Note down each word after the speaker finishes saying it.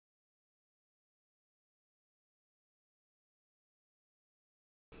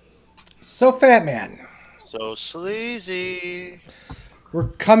So, Fat Man, So sleazy. we're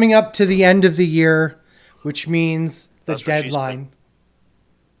coming up to the end of the year, which means the That's what she said. deadline.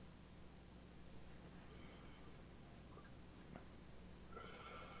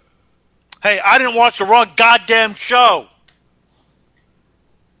 Hey, I didn't watch the wrong goddamn show.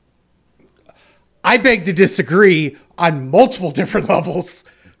 I beg to disagree on multiple different levels,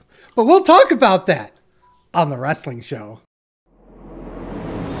 but we'll talk about that on the wrestling show.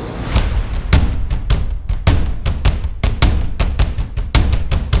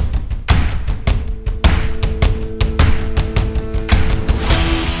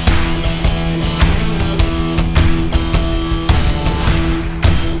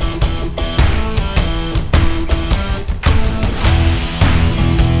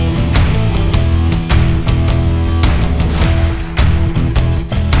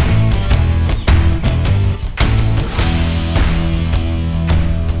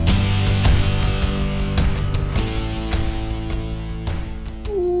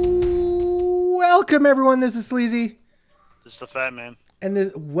 Welcome, everyone. This is Sleazy. This is the Fat Man.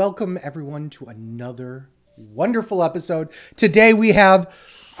 And welcome, everyone, to another wonderful episode. Today we have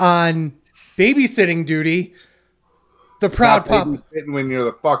on babysitting duty the Proud Pup. Babysitting when you're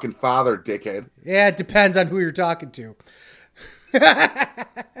the fucking father, dickhead. Yeah, it depends on who you're talking to.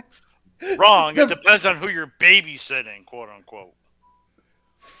 Wrong. It depends on who you're babysitting, quote unquote.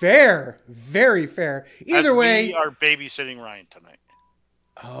 Fair. Very fair. Either way. We are babysitting Ryan tonight.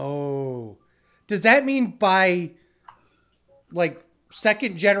 Oh. Does that mean by, like,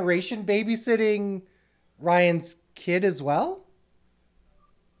 second generation babysitting Ryan's kid as well?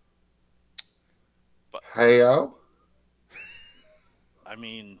 Hey-o? I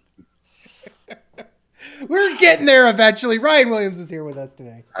mean... We're getting there eventually. Ryan Williams is here with us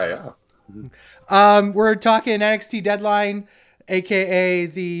today. Hey-o. We're talking NXT Deadline, a.k.a.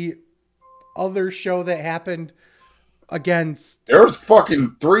 the other show that happened against... There was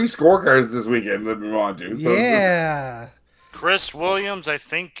fucking 3 scorecards this weekend that we want to do. So yeah. Chris Williams, I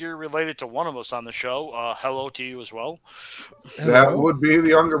think you're related to one of us on the show. Hello to you as well. That would be the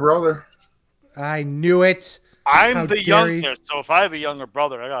younger brother. I knew it. I'm the youngest, so if I have a younger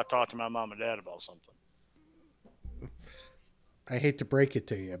brother, I gotta talk to my mom and dad about something. I hate to break it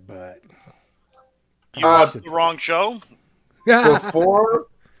to you, but... You watched the wrong show?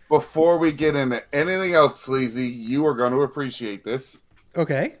 Before we get into anything else, Sleazy, you are going to appreciate this.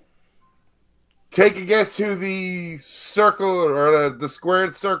 Okay. Take a guess who the circle or the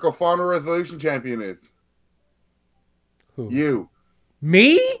squared circle final resolution champion is. Who? You.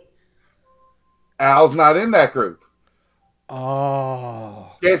 Me? Al's not in that group.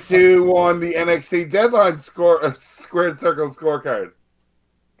 Oh. Guess who won the NXT Deadline squared circle scorecard?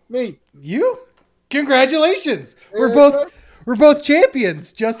 Me. You? Congratulations. Yeah. We're both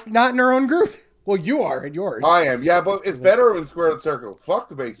champions, just not in our own group. Well, you are in yours. I am. Yeah, but it's better in squared circle. Fuck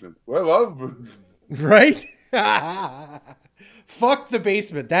the basement. I love right? Fuck the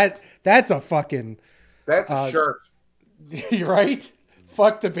basement. That's a fucking... That's a shirt. You're right?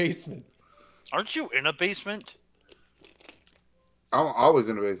 Fuck the basement. Aren't you in a basement? I'm always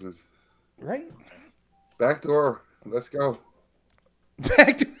in the basement. Right? Back door. Let's go.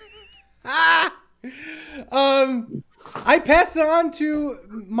 Back to... I pass it on to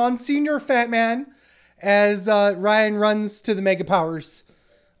Monsignor Fat Man as Ryan runs to the Mega Powers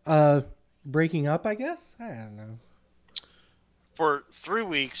breaking up, I guess? I don't know. For 3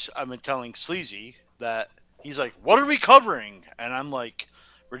 weeks, I've been telling Sleazy that he's like, what are we covering? And I'm like,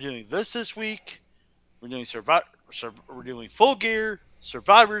 we're doing this week. We're doing we're doing Full Gear,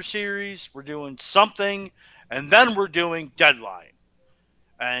 Survivor Series. We're doing something. And then we're doing Deadline.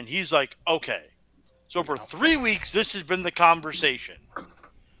 And he's like, okay. So for 3 weeks, this has been the conversation.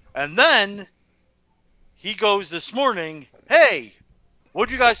 And then he goes this morning, hey, what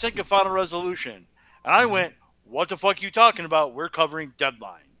do you guys think of Final Resolution? And I went, what the fuck are you talking about? We're covering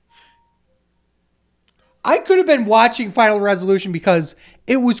Deadline. I could have been watching Final Resolution because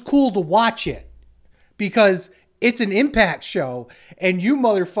it was cool to watch it. Because it's an Impact show. And you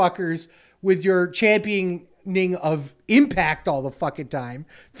motherfuckers with your championing of Impact all the fucking time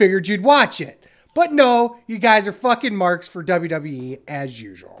figured you'd watch it. But no, you guys are fucking marks for WWE as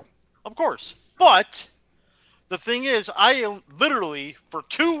usual. Of course. But the thing is, I literally, for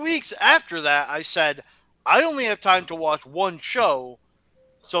 2 weeks after that, I said, I only have time to watch one show,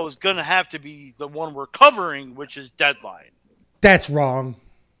 so it's going to have to be the one we're covering, which is Deadline. That's wrong.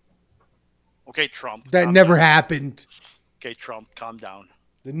 Okay, Trump. That never happened. Okay, Trump, calm down.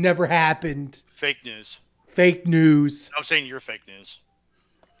 That never happened. Fake news. Fake news. I'm saying you're fake news.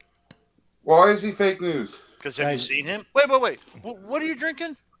 Why is he fake news? Because have you seen him? Wait. What are you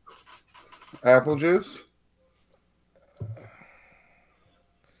drinking? Apple juice.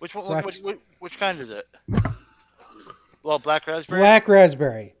 Which one? Which kind is it? Well, black raspberry. Black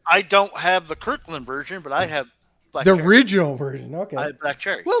raspberry. I don't have the Kirkland version, but I have black The cherry. original version. Okay. I have black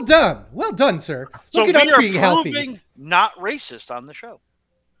cherry. Well done, sir. So Look at us we are being healthy. proving not racist on the show.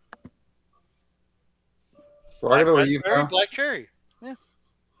 Black Raspberry, black cherry. Yeah.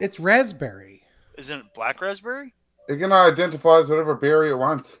 It's raspberry. Isn't it black raspberry? It can identify as whatever berry it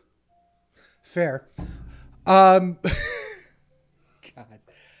wants. Fair. God.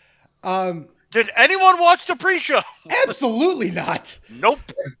 Did anyone watch the pre-show? Absolutely not. Nope.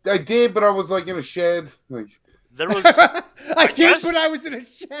 I did, but I was like in a shed. Like There was. I did, guess- but I was in a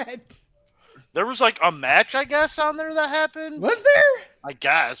shed. There was like a match, I guess, on there that happened. Was there? I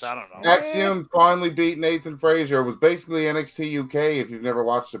guess I don't know. Axiom finally beat Nathan Frazier. It was basically NXT UK if you've never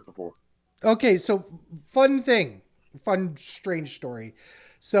watched it before. Okay, so fun, strange story.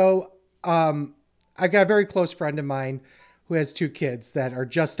 So, I got a very close friend of mine who has 2 kids that are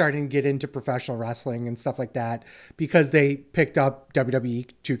just starting to get into professional wrestling and stuff like that because they picked up WWE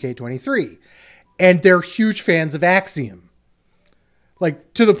 2K23, and they're huge fans of Axiom.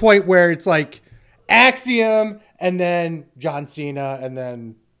 Like to the point where it's like Axiom and then John Cena and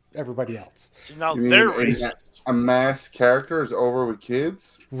then everybody else. Now You mean they're racist. a masked character is over with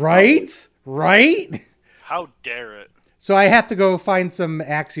kids? Right? How dare it? So I have to go find some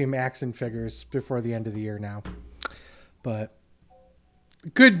Axiom action figures before the end of the year now. But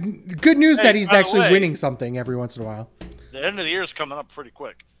good news that he's by the actually way- winning something every once in a while. The end of the year is coming up pretty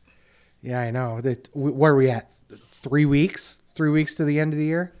quick. Yeah, I know. Where are we at? 3 weeks? 3 weeks to the end of the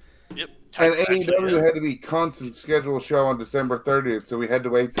year? Yep. And Actually, AEW yeah. had to be constant schedule a show on December 30th, so we had to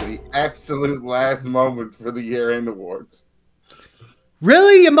wait to the absolute last moment for the year-end awards.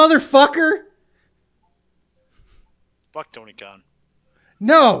 Really, you motherfucker? Fuck Tony Khan.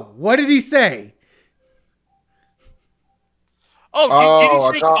 No. What did he say? Oh, did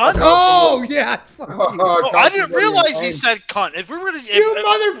he say cunt? Oh, yeah. Fuck you. Oh, I didn't realize he said cunt. If we were to, You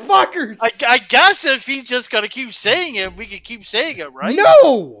motherfuckers. I guess if he's just gonna keep saying it, we could keep saying it, right?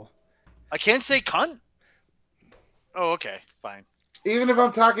 No. I can't say cunt. Oh, okay, fine. Even if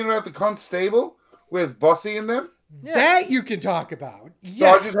I'm talking about the cunt stable with Bussy in them, Yeah. That you can talk about. so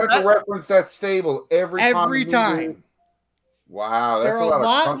Yes. I just have to reference that stable every Every time. time. Wow, that's They're a a lot,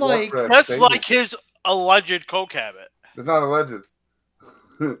 lot of cunt work like- for that That's stable. like his alleged coke habit. It's not alleged.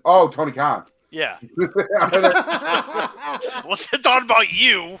 Oh, Tony Khan. Yeah. I wasn't talking about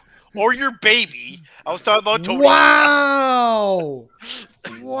you or your baby. I was talking about Tony. Wow.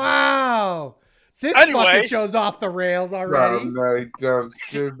 Wow. This Anyway. fucking show's off the rails already. From night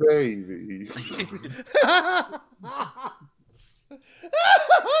dumpster baby.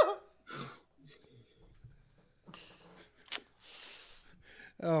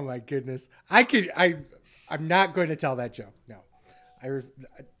 Oh my goodness. I'm not going to tell that joke. No.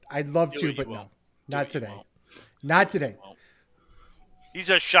 I'd love Do to, it, but you no. won't. Not it, you today. won't. Not today. He's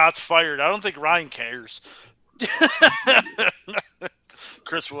just shots fired. I don't think Ryan cares.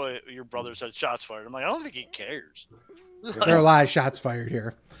 Chris, your brother said shots fired. I'm like, I don't think he cares. There are a lot of shots fired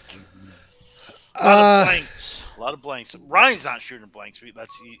here. A lot of blanks. A lot of blanks. Ryan's not shooting blanks. He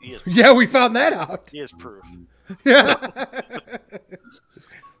is, Yeah, we found that out. he is proof. Yeah.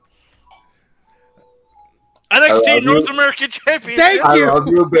 NXT North American Champion. Thank I you. love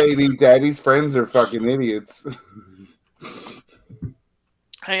you, baby. Daddy's friends are fucking idiots.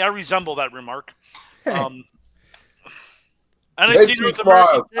 Hey, I resemble that remark. They NXT too North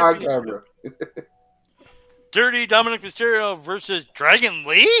smiled American on Championship. camera. Dirty Dominic Mysterio versus Dragon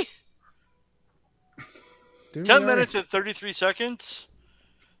Lee. 10 minutes and 33 seconds.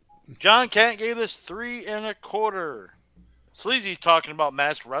 John Kent gave this 3 1/4. Sleazy's talking about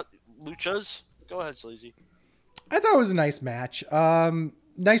masked luchas. Go ahead, Sleazy. I thought it was a nice match.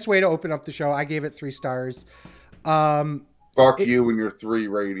 Nice way to open up the show. I gave it 3 stars. Fuck you and your 3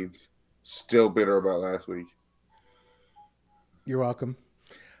 ratings. Still bitter about last week. You're welcome.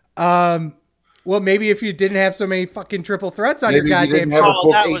 Well, maybe if you didn't have so many fucking triple threats on Maybe your you goddamn didn't have show. a Oh,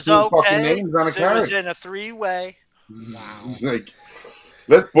 book that 18 was fucking okay. names on a It was card. in a 3-way. Like,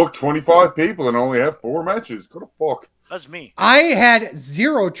 let's book 25 people and only have 4 matches. Go to fuck. That's me. I had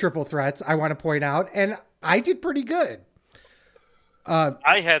 0 triple threats, I want to point out, and I did pretty good.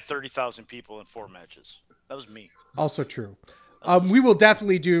 I had 30,000 people in 4 matches. That was me. Also true. We will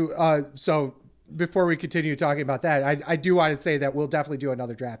definitely do, so before we continue talking about that, I do want to say that we'll definitely do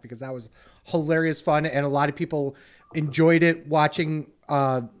another draft because that was hilarious fun, and a lot of people enjoyed it watching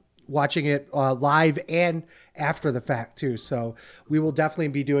it live and after the fact too. So we will definitely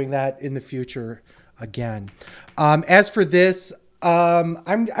be doing that in the future again. As for this,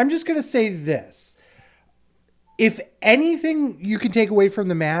 I'm just gonna say this. If anything you can take away from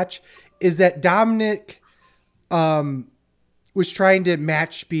the match is that Dominic was trying to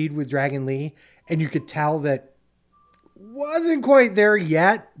match speed with Dragon Lee, and you could tell that wasn't quite there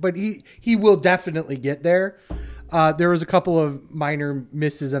yet, but he will definitely get there. There was a couple of minor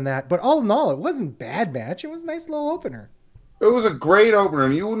misses on that, but all in all, it wasn't a bad match. It was a nice little opener. It was a great opener,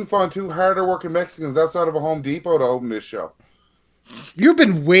 and you wouldn't find two harder working Mexicans outside of a Home Depot to open this show. You've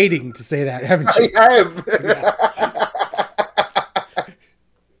been waiting to say that, haven't you? I have. Yeah.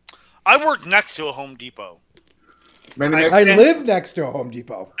 I work next to a Home Depot. I live next to a Home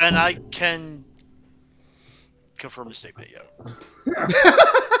Depot. And I can confirm the statement, yeah.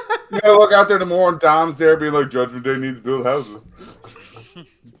 Yeah, look out there tomorrow and Dom's there being like, Judgment Day needs to build houses.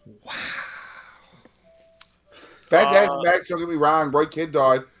 Wow. Fantastic match, don't get me wrong. Roy Kidd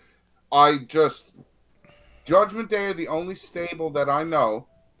died. Judgment Day are the only stable that I know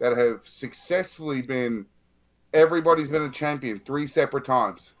that have successfully been, everybody's been a champion 3 separate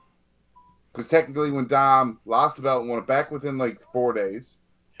times. Because technically when Dom lost the belt and won it back within like 4 days,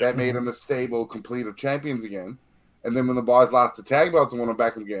 that made him a stable complete of champions again. And then when the boys lost the tag belts and won them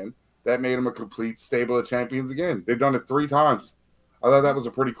back again, that made him a complete stable of champions again. They've done it 3 times. I thought that was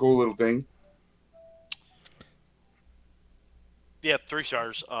a pretty cool little thing. Yeah, 3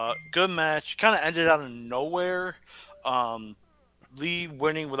 stars. Good match. Kind of ended out of nowhere. Lee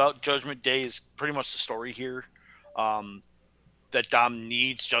winning without Judgment Day is pretty much the story here. That Dom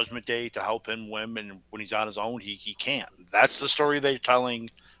needs Judgment Day to help him win, and when he's on his own, he can't. That's the story they're telling.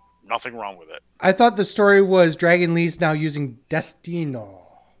 Nothing wrong with it. I thought the story was Dragon Lee's now using Destino.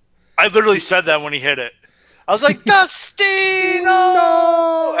 I literally said that when he hit it. I was like, Destino!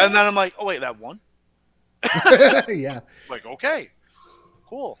 And then I'm like, oh, wait, that one? Yeah. Like, okay.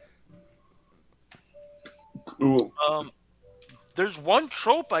 Cool. Cool. There's one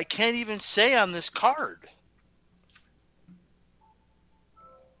trope I can't even say on this card.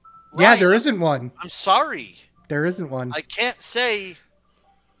 Yeah, there isn't one. I'm sorry. There isn't one. I can't say,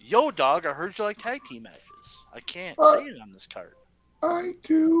 yo, dog, I heard you like tag team matches. I can't say it on this card. I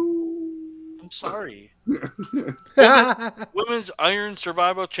do. I'm sorry. Women's Iron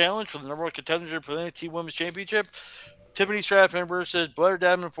Survival Challenge for the number 1 contender for the NXT Women's Championship. Tiffany Stratton versus Blair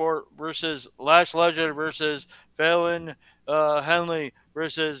Davenport versus Lash Legend versus Fallon Henley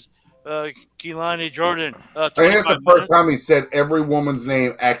versus Keilani Jordan. I think that's the first time he said every woman's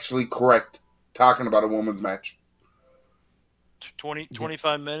name actually correct, talking about a woman's match.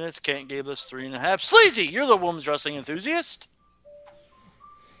 25 minutes. Kent gave us 3.5. Sleazy, you're the women's wrestling enthusiast.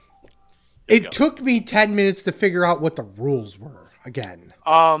 It took me 10 minutes to figure out what the rules were again.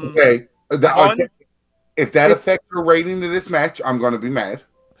 Okay. If that affects your rating to this match, I'm going to be mad.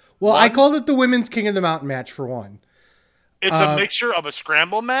 Well, I called it the Women's King of the Mountain match for one. It's a mixture of a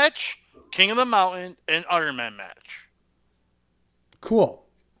scramble match, King of the Mountain, and Iron Man match. Cool.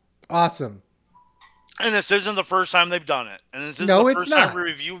 Awesome. And this isn't the first time they've done it. And this is No, the it's first not. time we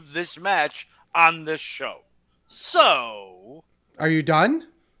review this match on this show. So... Are you done?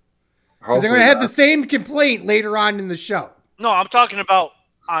 Because they're going to have the same complaint later on in the show. No, I'm talking about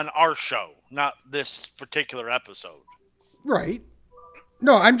on our show, not this particular episode. Right.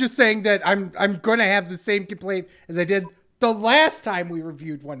 No, I'm just saying that I'm going to have the same complaint as I did the last time we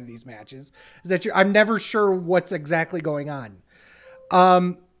reviewed one of these matches. Is that I'm never sure what's exactly going on.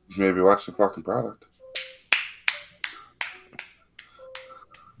 Maybe watch the fucking product.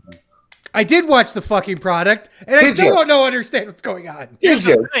 I did watch the fucking product, and I still don't understand what's going on. Here's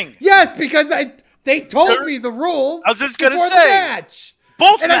the thing. Yes, because they told me the rules. I was just gonna before say, the match.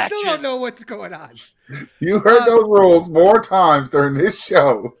 Both and matches. I still don't know what's going on. You heard those rules more times during this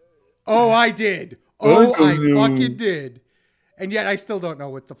show. Oh, I did. Oh, I fucking did. And yet I still don't know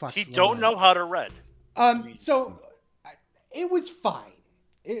what the fuck. He don't know how to read. So it was fine.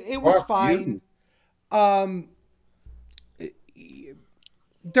 It was fine.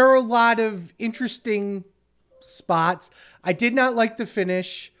 There are a lot of interesting spots. I did not like the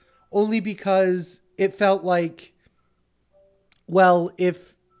finish only because it felt like, well,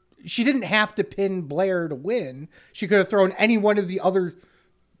 if she didn't have to pin Blair to win, she could have thrown any one of the other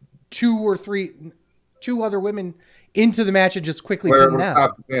two other women into the match and just quickly pinned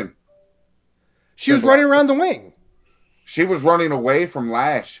them. She was running around the wing. She was running away from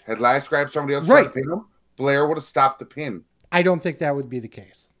Lash. Had Lash grabbed somebody else trying to pin him, Blair would have stopped the pin. I don't think that would be the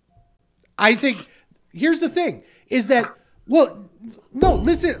case. I think, here's the thing, is that, well, no,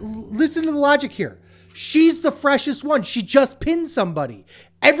 listen to the logic here. She's the freshest one. She just pinned somebody.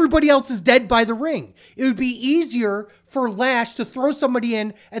 Everybody else is dead by the ring. It would be easier for Lash to throw somebody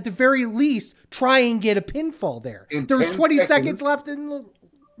in, at the very least, try and get a pinfall there. There was 20 seconds left in the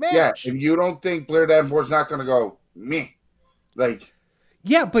match. Yeah, and you don't think Blair Davenport's not going to go, me? Like...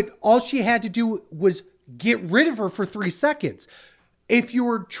 Yeah, but all she had to do was get rid of her for 3 seconds. If you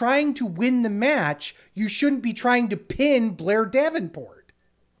were trying to win the match, you shouldn't be trying to pin Blair Davenport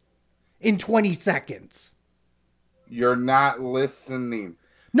in 20 seconds. You're not listening.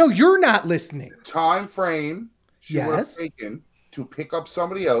 No, you're not listening. The time frame she would have Yes. taken to pick up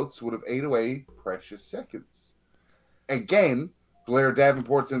somebody else would have ate away precious seconds. Again, Blair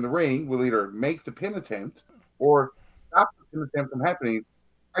Davenport's in the ring will either make the pin attempt or stop the pin attempt from happening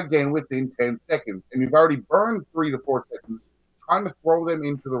again within 10 seconds. And you've already burned 3 to 4 seconds trying to throw them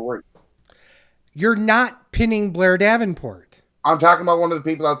into the ring. You're not pinning Blair Davenport. I'm talking about one of the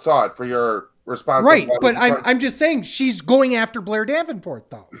people outside for your response. Right, but I'm just saying she's going after Blair Davenport,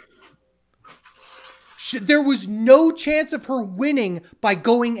 though. There was no chance of her winning by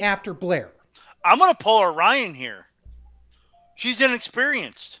going after Blair. I'm going to pull Orion here. She's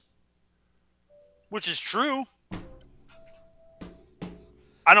inexperienced, which is true.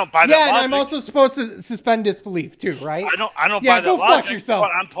 I don't buy that logic. Yeah, and I'm also supposed to suspend disbelief too, right? I don't Yeah, buy that go logic. fuck yourself.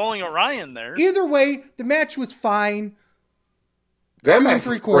 But I'm pulling Orion there. Either way, the match was fine. That match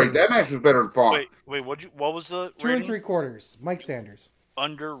was great. That match was better than Fawn. Wait, what was the 2 rating? 3/4. Mike Sanders.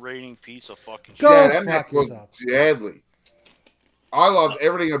 Underrating piece of fucking shit. Go Yeah, that match fuck was yourself. deadly. I loved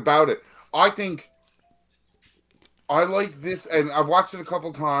everything about it. I think I like this, and I've watched it a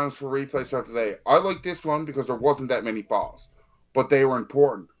couple times for replay start today. I like this one because there wasn't that many falls, but they were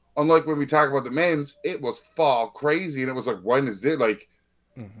important. Unlike when we talk about the men's, it was fall crazy, and it was like, when is it? Like,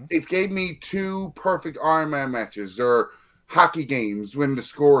 it gave me 2 perfect Iron Man matches, or hockey games when the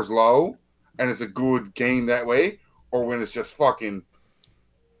score is low, and it's a good game that way, or when it's just fucking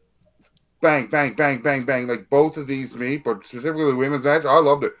bang, bang, bang, bang, bang. Like both of these to me, but specifically the women's match, I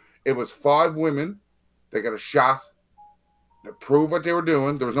loved it. It was 5 women that got a shot to prove what they were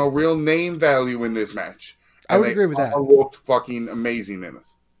doing. There was no real name value in this match. I would agree with that. They looked fucking amazing in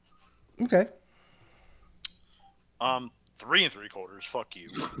it. Okay. 3 3/4. Fuck you.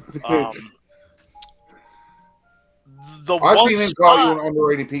 I've seen him call you an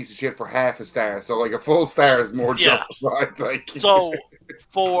underrated piece of shit for half a star, so like a full star is more justified. Like so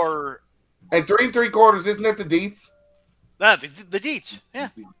for and 3 3/4, isn't that the deets? Nah, the deets. Yeah,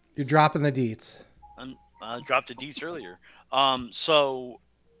 you're dropping the deets. I dropped the deets earlier. So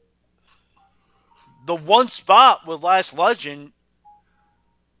the one spot with Last Legend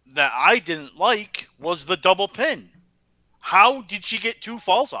that I didn't like was the double pin. How did she get 2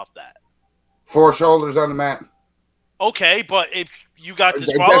 falls off that? 4 shoulders on the mat. Okay, but if you got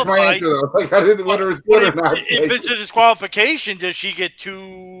disqualified, that's my answer, though. Like, I didn't whether it's good or not. If it's a disqualification, does she get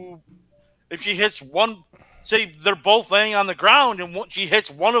 2? If she hits one, say they're both laying on the ground, and she hits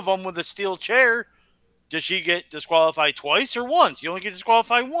one of them with a steel chair, does she get disqualified twice or once? You only get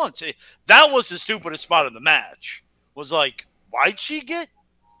disqualified once. That was the stupidest spot of the match. Was like, why'd she get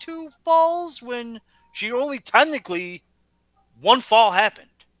 2 falls when she only technically 1 fall happened?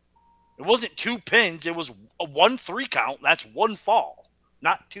 It wasn't 2 pins. It was a 1-3 count. That's 1 fall,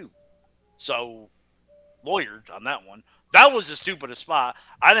 not 2. So, lawyered on that one. That was the stupidest spot.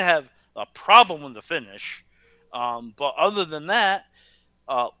 I didn't have a problem with the finish. But other than that,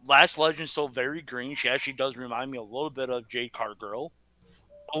 Last Legend's still very green. She actually does remind me a little bit of Jade Cargill.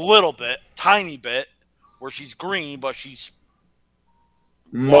 A little bit, tiny bit, where she's green, but she's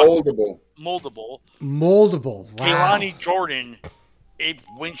moldable. Wow. Kehlani Jordan,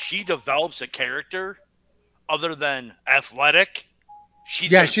 when she develops a character other than athletic,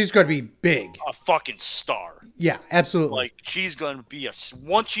 she's going to be big. A fucking star. Yeah, absolutely. Like, she's going to be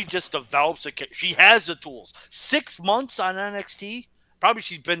once she just develops she has the tools. 6 months on NXT. Probably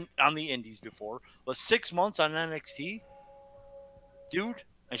she's been on the indies before, but 6 months on NXT, dude,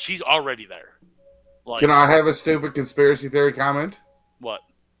 and she's already there. Like, can I have a stupid conspiracy theory comment? What?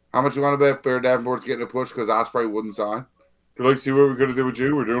 How much you want to bet Blair Davenport's getting a push because Ospreay wouldn't sign? Could like see what we're gonna do with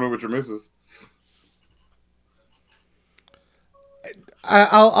you? We're doing it with your missus.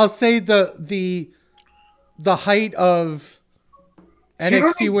 I'll say the height of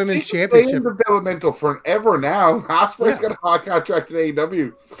NXT Women's Championship. Developmental forever now. Ospreay's got a hot contract at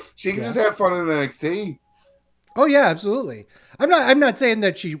AEW. She can just have fun in NXT. Oh yeah, absolutely. I'm not saying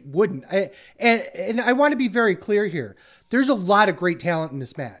that she wouldn't. And I want to be very clear here. There's a lot of great talent in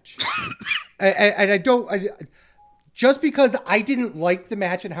this match, and I don't. Just because I didn't like the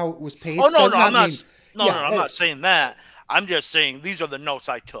match and how it was paced. I'm not saying that. I'm just saying these are the notes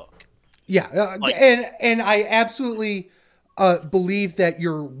I took. Yeah, and I absolutely believe that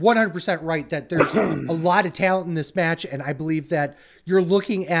you're 100% right that there's a lot of talent in this match, and I believe that you're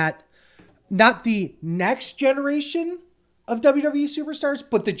looking at not the next generation of WWE superstars,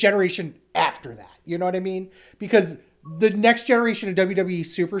 but the generation after that. You know what I mean? Because the next generation of WWE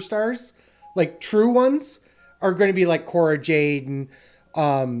superstars, like true ones, are going to be like Cora Jade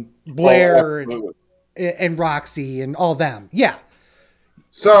and Blair and Roxy and all them. Yeah.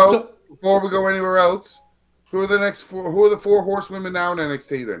 So before we go anywhere else, who are the four horsewomen now in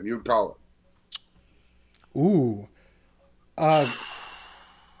NXT? Then you'd call it. Ooh.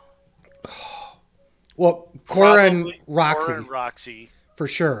 Well, Cora and Roxy. Cora and Roxy. For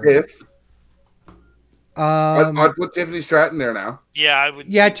sure. If I'd put Tiffany Stratton there now. Yeah, I would.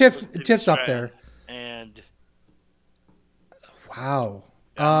 Yeah, Tiff's up there. And wow.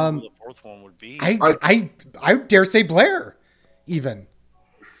 I don't know who the fourth one would be. I dare say Blair, even.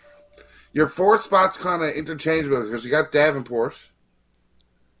 Your fourth spot's kind of interchangeable because you got Davenport,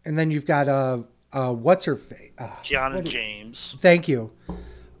 and then you've got what's her face? Kiana James. Thank you.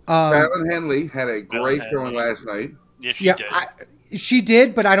 Fallon Henley had a great showing last night. Yeah, she did. She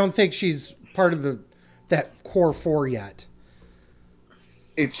did, but I don't think she's part of that core four yet.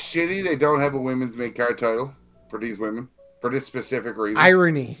 It's shitty they don't have a women's mid-card title for these women for this specific reason.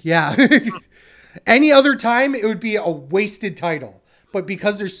 Irony, yeah. Any other time, it would be a wasted title. But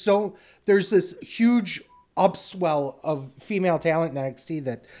because there's this huge upswell of female talent in NXT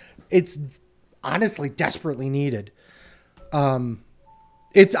that it's honestly desperately needed.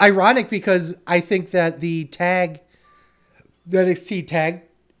 It's ironic because I think that the NXT tag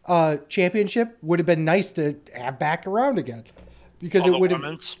championship would have been nice to have back around again because it would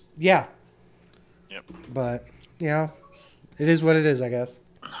have. Yeah. Yep. But it is what it is, I guess.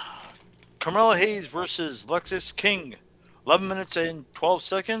 Carmella Hayes versus Lexis King. 11 minutes and 12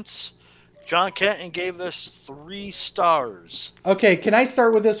 seconds. John Canton gave this 3 stars. Okay, can I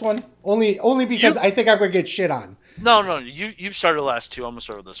start with this one? Only because I think I'm going to get shit on. No, you started the last 2. I'm going to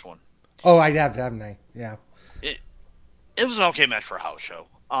start with this one. Oh, I have, haven't I? Yeah. It was an okay match for a house show.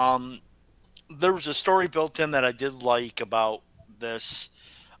 There was a story built in that I did like about this.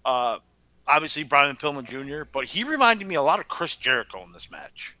 Obviously, Brian Pillman Jr., but he reminded me a lot of Chris Jericho in this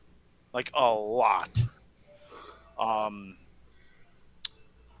match. Like, a lot.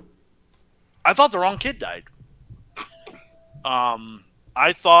 I thought the wrong kid died.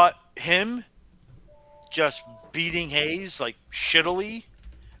 I thought him just beating Hayes like shittily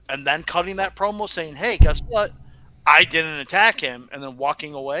and then cutting that promo saying, hey, guess what? I didn't attack him, and then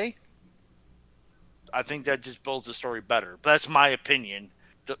walking away. I think that just builds the story better. But that's my opinion.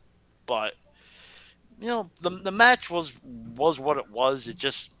 But the match was what it was. It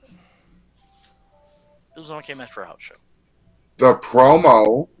was an okay match for a house show. The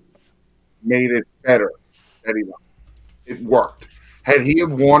promo made it better that he won. It worked. Had he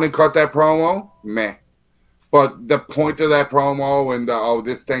have won and cut that promo, meh. But the point of that promo and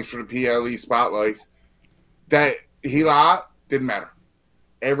this thanks for the PLE spotlight, that he lost didn't matter.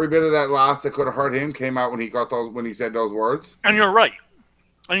 Every bit of that loss that could have hurt him came out when he said those words. And you're right.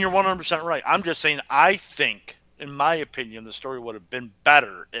 And you're 100% right. I'm just saying I think, in my opinion, the story would have been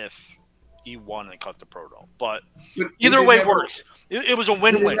better if he won and cut the promo. But either way works. It was a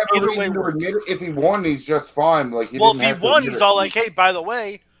win-win. Either way works. If he won, he's just fine. If he won, he's all like, hey, by the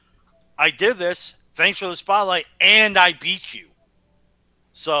way, I did this. Thanks for the spotlight, and I beat you.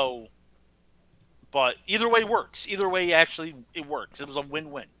 So, but either way works. Either way, actually, it works. It was a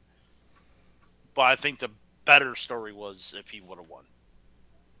win-win. But I think the better story was if he would have won.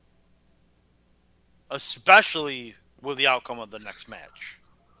 Especially with the outcome of the next match.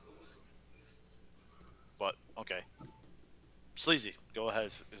 But, okay. Sleazy, go ahead. I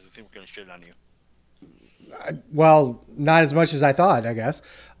think we're going to shit on you. Well, not as much as I thought, I guess.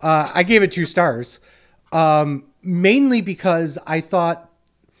 I gave it 2 stars. Mainly because I thought,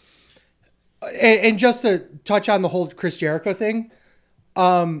 and just to touch on the whole Chris Jericho thing,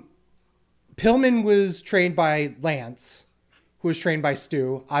 Pillman was trained by Lance, who was trained by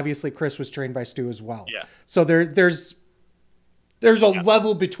Stu. Obviously, Chris was trained by Stu as well. Yeah. So there's a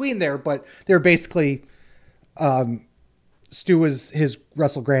level between there, but they're basically Stu was his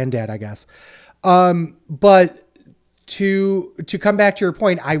wrestle granddad, I guess. But to come back to your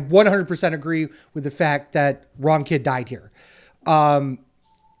point, I 100% agree with the fact that wrong kid died here. To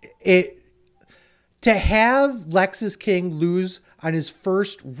have Lexis King lose on his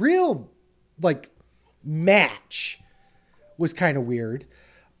first real match was kind of weird.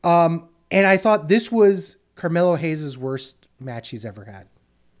 And I thought this was Carmelo Hayes' worst match he's ever had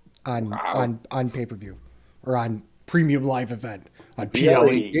on pay-per-view or on premium live event on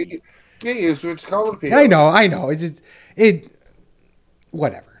PLE. Get used to it. It's called a PLE. I know. It's just,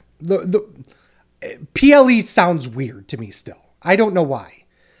 whatever. The PLE sounds weird to me still. I don't know why.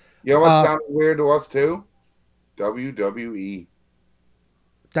 You know what sounded weird to us too? WWE.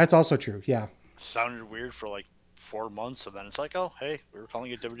 That's also true. Yeah. Sounded weird for like 4 months, and then it's like, oh, hey, we were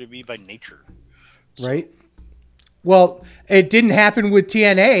calling it WWE by nature. Right. Well, it didn't happen with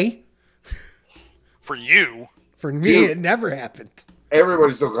TNA. For you. For me, it never happened.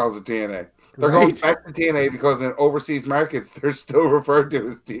 Everybody still calls it TNA. They're going back to TNA because in overseas markets, they're still referred to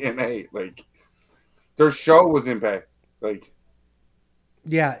as TNA. Like, their show was Impact. Like,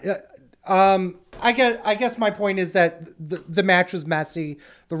 yeah. I guess my point is that the match was messy.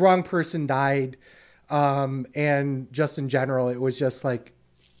 The wrong person died. And just in general, it was just like,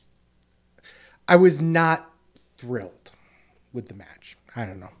 I was not thrilled with the match. I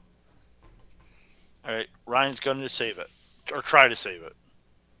don't know. All right. Ryan's going to save it. Or try to save it.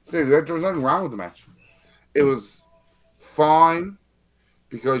 there was nothing wrong with the match. It was fine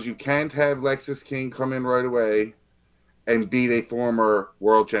because you can't have Lexis King come in right away and beat a former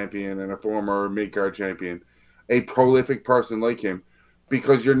world champion and a former mid-card champion, a prolific person like him,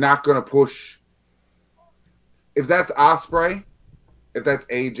 because you're not going to push. If that's Ospreay, if that's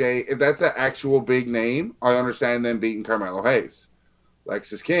AJ, if that's an actual big name, I understand them beating Carmelo Hayes.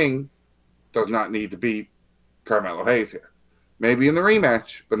 Lexis King does not need to beat Carmelo Hayes here. Maybe in the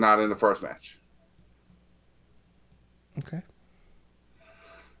rematch, but not in the first match. Okay.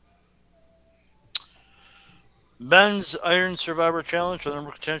 Men's Iron Survivor Challenge for the number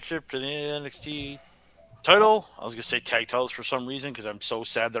contendership to the NXT title. I was going to say tag titles for some reason because I'm so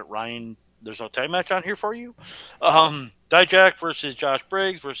sad that Ryan, there's no tag match on here for you. Dijak versus Josh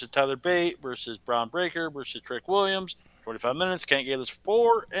Briggs versus Tyler Bate versus Braun Breaker versus Trick Williams. 25 minutes. Can't get us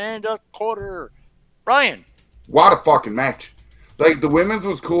 4 1/4. Ryan. What a fucking match. Like, the women's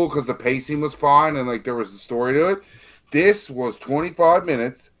was cool because the pacing was fine and, like, there was a story to it. This was 25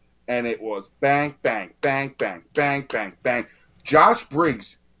 minutes, and it was bang, bang, bang, bang, bang, bang, bang. Josh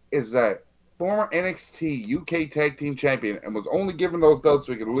Briggs is a former NXT UK Tag Team Champion and was only given those belts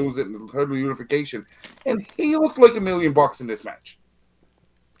so he could lose it in the total unification. And he looked like $1 million in this match.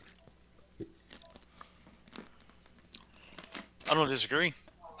 I don't disagree.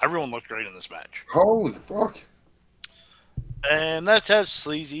 Everyone looked great in this match. Holy fuck. And let's have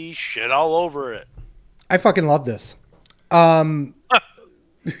sleazy shit all over it. I fucking love this.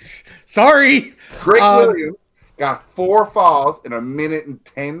 Sorry. Trick Williams got 4 falls in 1 minute and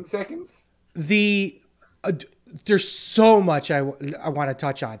 10 seconds. There's so much I want to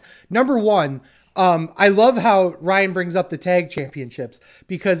touch on. Number one, I love how Ryan brings up the tag championships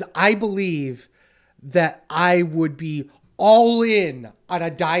because I believe that I would be all in on a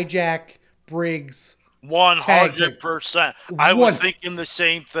Dijak Briggs 100%. I was thinking the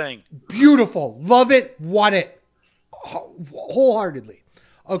same thing. Beautiful. Love it. Want it. Wholeheartedly.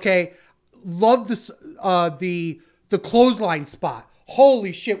 Okay. Love this, the clothesline spot.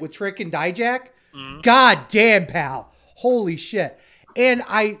 Holy shit with Trick and Dijak. Mm-hmm. God damn, pal. Holy shit. And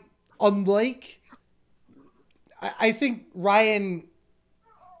I think Ryan,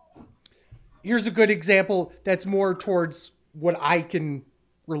 here's a good example that's more towards what I can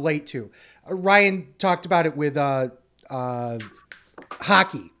relate to. Ryan talked about it with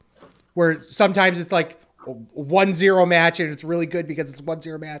hockey, where sometimes it's like a 1-0 match and it's really good because it's a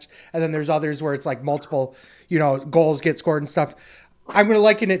 1-0 match. And then there's others where it's like multiple, goals get scored and stuff. I'm going to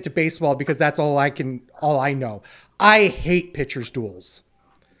liken it to baseball because that's all I know. I hate pitchers duels,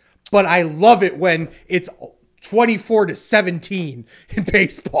 but I love it when it's 24-17 in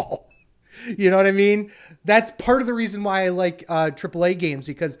baseball. You know what I mean? That's part of the reason why I like AAA games,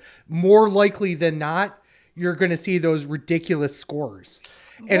 because more likely than not, you're going to see those ridiculous scores.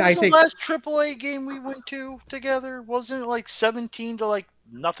 And I think the last AAA game we went to together wasn't it like 17 to like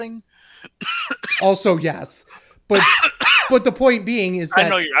nothing. Also, yes, but the point being is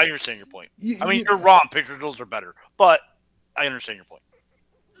that I understand your point. You're wrong. Pitcher duels are better, but I understand your point.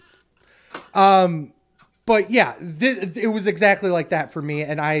 But yeah, it was exactly like that for me,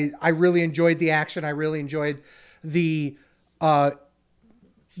 and I really enjoyed the action. I really enjoyed the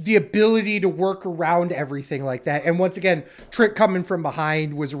ability to work around everything like that. And once again, Trick coming from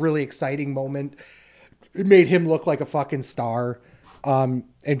behind was a really exciting moment. It made him look like a fucking star, and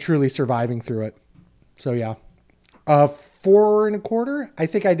truly surviving through it. So yeah, 4 1/4. I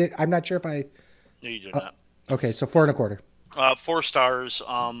think I did. I'm not sure if I. No, you did not. Okay, so 4 1/4. 4 stars.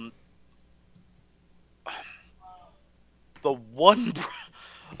 The one,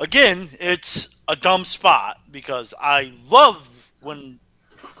 again, it's a dumb spot because I love when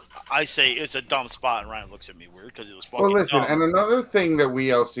I say it's a dumb spot, and Ryan looks at me weird because it was fucking Well, listen, dumb. and another thing that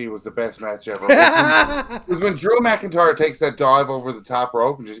we all see was the best match ever was when Drew McIntyre takes that dive over the top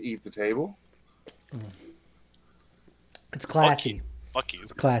rope and just eats the table. It's classy. Fuck you.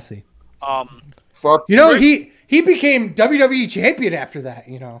 It's classy. Fuck. You know, he became WWE champion after that,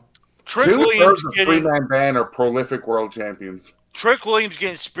 you know. Trick Two-thirds Williams of getting three-man band are prolific world champions. Trick Williams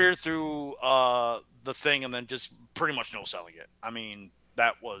getting speared through the thing and then just pretty much no selling it. I mean,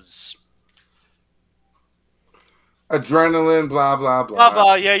 that was Adrenaline, blah, blah, blah. blah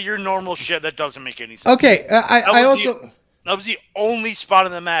blah. Yeah, your normal shit that doesn't make any sense. Okay, That was the only spot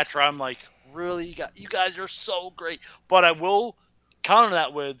in the match where I'm like, really, you guys are so great. But I will counter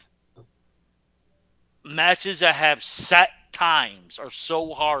that with matches that have set times are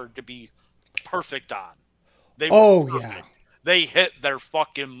so hard to be perfect on. Yeah. They hit their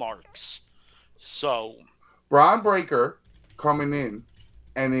fucking marks. So Braun Breaker coming in,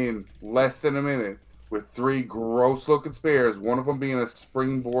 and in less than a minute, with 3 gross-looking spears, one of them being a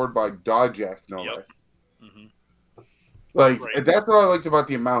springboard by Dijak, no less. Mm-hmm. Like, Right. that's what I liked about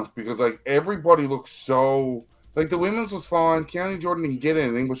the amount, because, like, everybody looks so... Like, the women's was fine. Keanu Jordan didn't get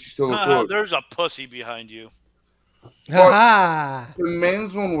anything, but she still looked good. There's a pussy behind you. Ha The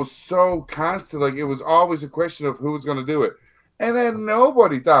men's one was so constant. Like, it was always a question of who was going to do it. And then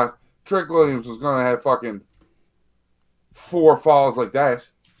nobody thought Trick Williams was going to have fucking 4 falls like that.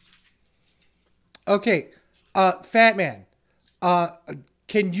 Okay, Fat Man,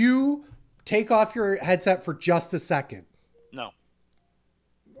 can you take off your headset for just a second? No.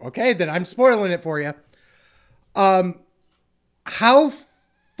 Okay, then I'm spoiling it for you. How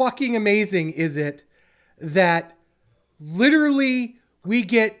fucking amazing is it that literally we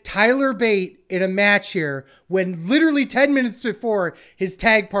get Tyler Bate in a match here when literally 10 minutes before his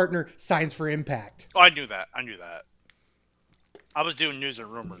tag partner signs for Impact? Oh, I knew that. I was doing news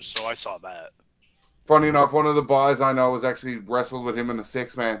and rumors, so I saw that. Funny enough, one of the boys I know was actually wrestled with him in a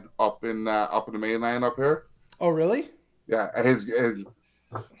 6-man up in the mainland up here. Oh, really? Yeah,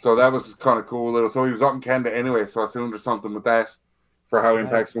 so that was kind of cool. So he was up in Canada anyway, so I assumed there's something with that for how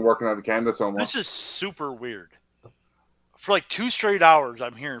Impact's been working out of Canada so much. This is super weird. For like 2 straight hours,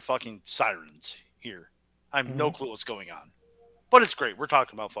 I'm hearing fucking sirens here. I have no clue what's going on. But it's great. We're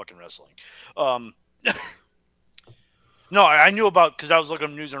talking about fucking wrestling. No, I knew about, because I was looking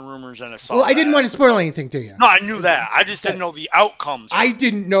at news and rumors and I saw Well, I didn't want to spoil anything to you. No, I knew that. I just didn't know the outcomes. I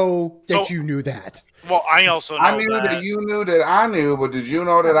didn't know that you knew that. Well, I also know I knew that you knew that I knew, but did you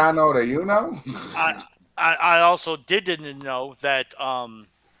know that I know that you know? I also didn't know that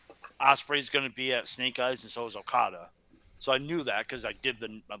Osprey's going to be at Snake Eyes and so is Okada. So I knew that because I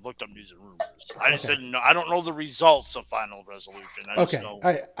looked up news and rumors. I just didn't know. I don't know the results of Final Resolution. I just know.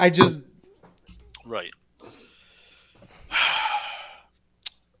 I just... Right.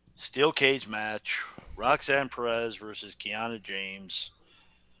 Steel cage match. Roxanne Perez versus Kiana James.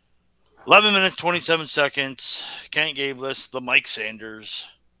 11 minutes, 27 seconds. Kent Gabless, the Mike Sanders.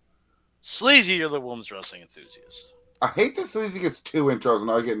 Sleazy, you're the women's wrestling enthusiast. I hate that Sleazy gets 2 intros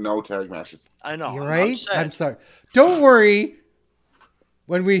and I get no tag matches. I know. You're right? I'm sorry. Don't worry.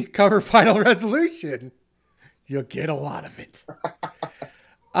 When we cover Final Resolution, you'll get a lot of it.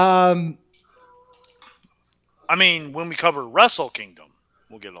 I mean, when we cover Wrestle Kingdom,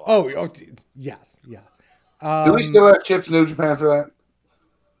 we'll get a lot. Oh, yes, yeah. Do we still have Chips New Japan for that?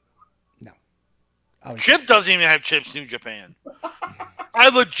 No. Chip doesn't even have Chips New Japan. I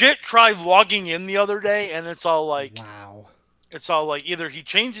legit tried logging in the other day, and it's all like, wow. It's all like either he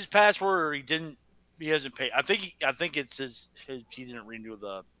changed his password or he hasn't paid. I think it's his he didn't renew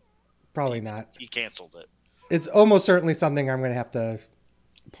the. Probably not. He canceled it. It's almost certainly something I'm going to have to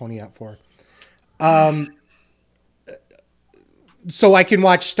pony up for. So I can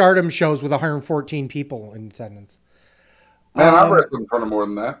watch Stardom shows with 114 people in attendance. Man, I've wrestled in front of more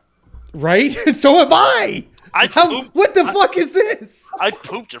than that. Right? So have I. What the fuck is this? I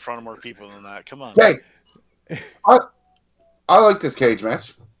pooped in front of more people than that. Come on. Hey, I like this cage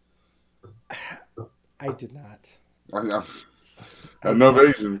match. I did not. I know. No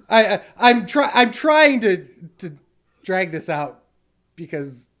vision. I'm trying to drag this out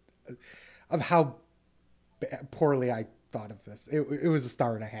because of how poorly I thought of this. It was a 1.5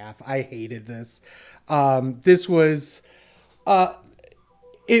 stars. I hated this. This was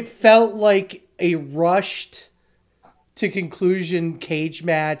it felt like a rushed to conclusion cage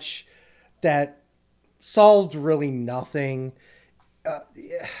match that solved really nothing.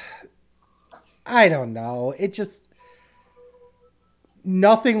 I don't know. It just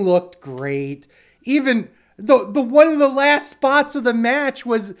nothing looked great. Even the one of the last spots of the match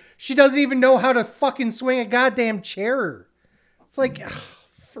was she doesn't even know how to fucking swing a goddamn chair. It's like,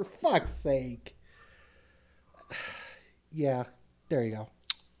 For fuck's sake. Yeah, there you go.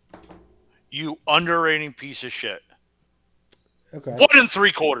 You underrating piece of shit. Okay. 1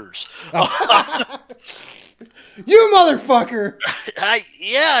 3/4. You motherfucker!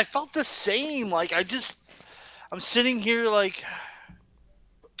 I felt the same. Like, I'm sitting here like,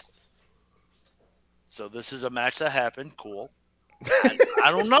 so this is a match that happened. Cool.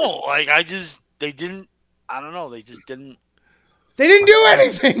 I don't know. Like, they didn't, I don't know. They just didn't. They didn't do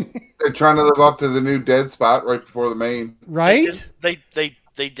anything. They're trying to live up to the new dead spot right before the main. Right? They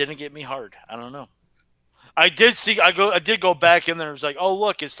didn't get me hard. I don't know. I did go back in there. It was like, oh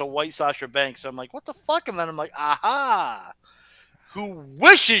look, it's the white Sasha Banks. I'm like, what the fuck? And then I'm like, aha. Who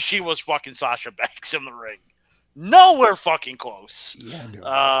wishes she was fucking Sasha Banks in the ring? Nowhere fucking close.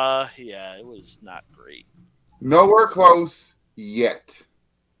 Yeah, it was not great. Nowhere close yet.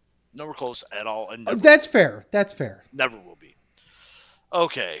 Nowhere close at all. And That's fair. That's fair. Never will be.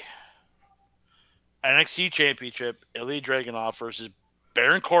 Okay. NXT Championship, Ilya Dragunov versus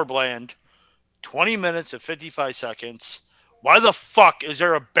Baron Corbin. 20 minutes and 55 seconds. Why the fuck is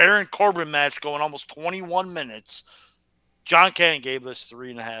there a Baron Corbin match going almost 21 minutes? John Cannon gave this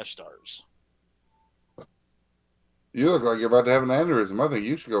 3.5 stars. You look like you're about to have an aneurysm. I think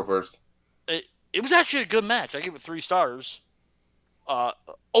you should go first. It was actually a good match. I gave it 3 stars.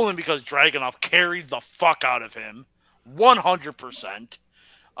 Only because Dragunov carried the fuck out of him. 100%.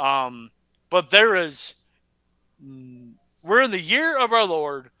 But there is... We're in the year of our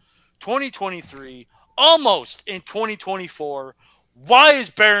Lord, 2023, almost in 2024. Why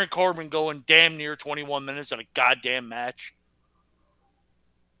is Baron Corbin going damn near 21 minutes in a goddamn match?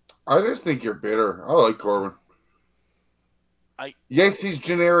 I just think you're bitter. I like Corbin. Yes, he's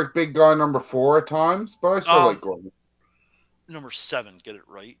generic big guy number 4 at times, but I still like Corbin. Number 7, get it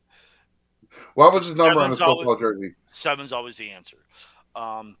right. What was his number on his football jersey? 7's always the answer.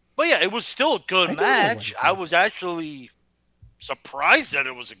 But yeah, it was still a good match. I was actually surprised that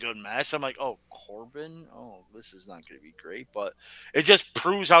it was a good match. I'm like, oh, Corbin? Oh, this is not going to be great. But it just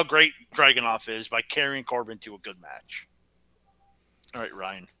proves how great Dragunov is by carrying Corbin to a good match. All right,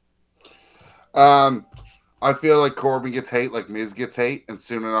 Ryan. I feel like Corbin gets hate like Miz gets hate. And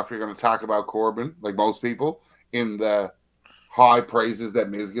soon enough, you're going to talk about Corbin, like most people, in the high praises that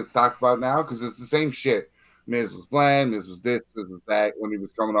Miz gets talked about now. Because it's the same shit. Miz was bland. Miz was this. Miz was that. When he was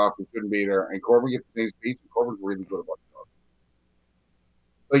coming off, he couldn't beat her. And Corbin gets the same speech. And Corbin's really good about it.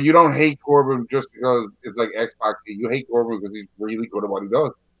 Like, you don't hate Corbin just because it's like Xbox. You hate Corbin because he's really good at what he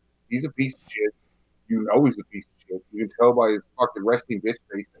does. He's a piece of shit. You know he's a piece of shit. You can tell by his fucking resting bitch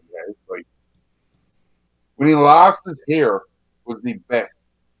face that he has. Like, when he lost his hair was the best.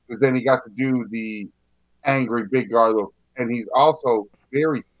 Because then he got to do the angry big guy look. And he's also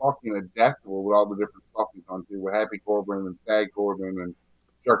very fucking adaptable with all the different stuff he's on too. With Happy Corbin and Sad Corbin and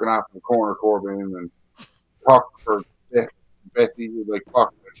jerking off in the corner Corbin and talk for Betsy, like,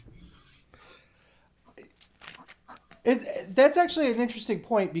 fuck. That's actually an interesting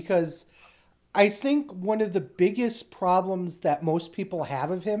point because I think one of the biggest problems that most people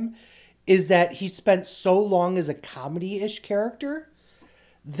have of him is that he spent so long as a comedy-ish character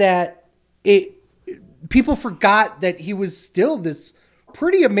that people forgot that he was still this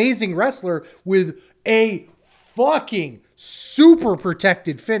pretty amazing wrestler with a fucking super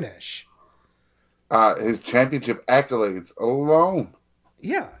protected finish. His championship accolades alone.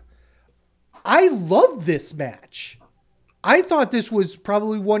 Yeah. I love this match. I thought this was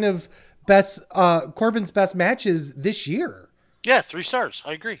probably one of Corbin's best matches this year. Yeah, 3 stars.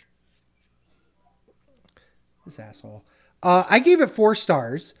 I agree. This asshole. I gave it 4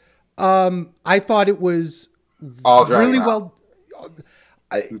 stars. I thought it was really well.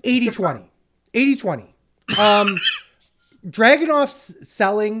 80-20. 80-20. Dragunov's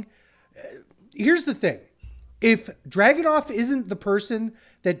selling. Here's the thing. If Dragunov isn't the person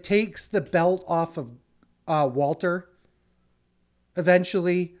that takes the belt off of Walter,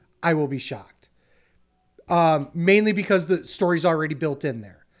 eventually, I will be shocked. Mainly because the story's already built in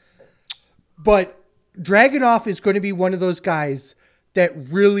there. But Dragunov is going to be one of those guys that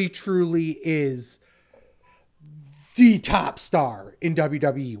really, truly is the top star in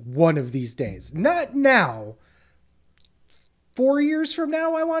WWE one of these days. Not now. 4 years from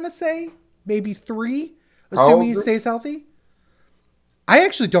now, I want to say. Maybe 3, assuming he stays healthy. I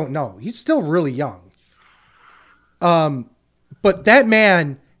actually don't know. He's still really young. But that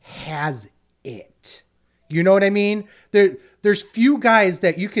man has it. You know what I mean? There's few guys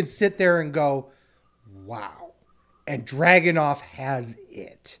that you can sit there and go, wow. And Dragunov has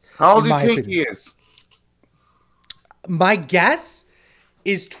it. How old do you think he is? My guess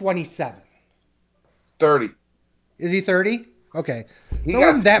is 27. 30. Is he 30? Okay. He So it got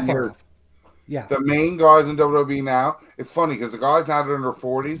wasn't that 10 far years. off. Yeah. The main guys in WWE now, it's funny because the guys now that are in their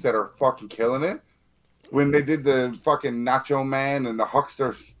 40s that are fucking killing it, when they did the fucking Nacho Man and the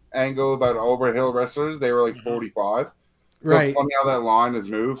Huckster angle about overhill wrestlers, they were like 45. So it's Right. funny how that line has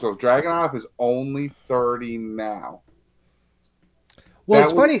moved. So if Dragunov is only 30 now. Well, That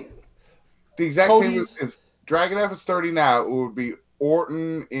it's would funny. the exact same Cody's. if Dragunov is 30 now, it would be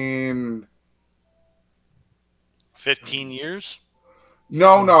Orton in 15 years?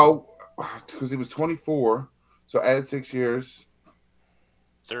 no, because he was 24. So add 6 years.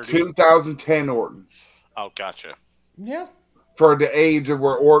 30? 2010 Orton. Oh, gotcha. Yeah. For the age of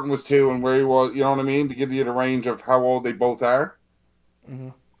where Orton was 2 and where he was, you know what I mean? To give you the range of how old they both are.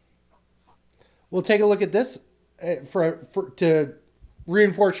 We'll take a look at this to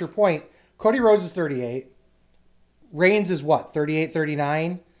reinforce your point. Cody Rhodes is 38. Reigns is what? 38,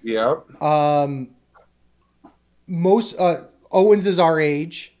 39? Yeah. Most Owens is our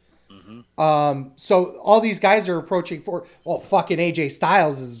age. So all these guys are approaching fucking AJ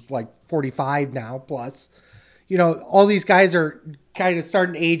Styles is like 45 now plus. You know, all these guys are kind of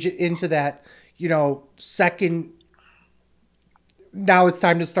starting to age into that, you know, second. Now it's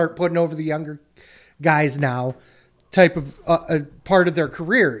time to start putting over the younger guys now type of a part of their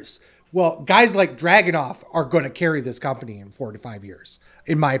careers. Well, guys like Dragunov are going to carry this company in 4 to 5 years,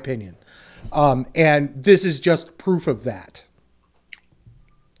 in my opinion. And this is just proof of that.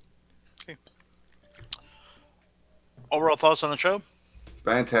 Okay. Overall thoughts on the show?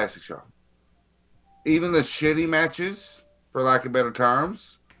 Fantastic show. Even the shitty matches, for lack of better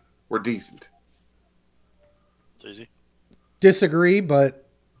terms, were decent. It's easy. Disagree, but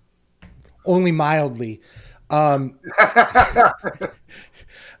only mildly. I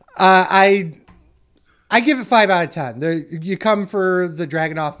give it 5 out of 10. You come for the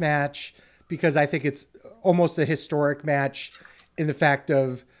Dragunov match because I think it's almost a historic match in the fact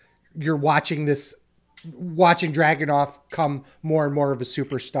of you're watching Dragunov come more and more of a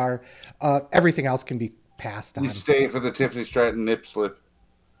superstar. Everything else can be passed on. You stay for the Tiffany Stratton nip slip.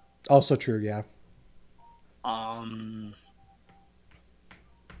 Also true, yeah. I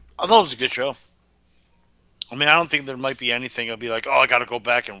thought it was a good show. I mean, I don't think there might be anything I'd be like, oh, I got to go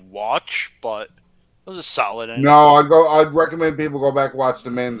back and watch, but it was a solid ending. No, I'd recommend people go back and watch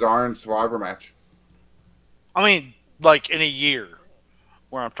the men's Iron Survivor match. I mean, like in a year,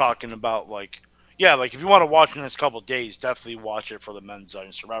 where I'm talking about like, yeah, like if you want to watch in this couple of days, definitely watch it for the men's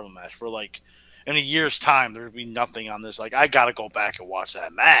Iron Survivor match. For like in a year's time, there'd be nothing on this. Like I got to go back and watch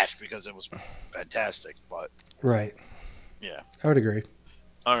that match because it was fantastic. But Right. yeah, I would agree.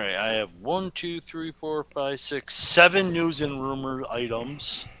 all right, I have 1, 2, 3, 4, 5, 6, 7 news and rumor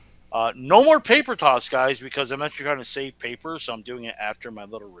items. No more paper toss, guys, because I'm actually trying to save paper, so I'm doing it after my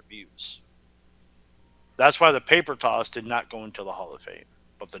little reviews. That's why the paper toss did not go into the Hall of Fame,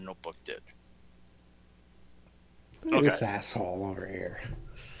 but the notebook did. Look at this asshole over here.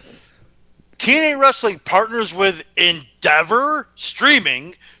 TNA Wrestling partners with Endeavor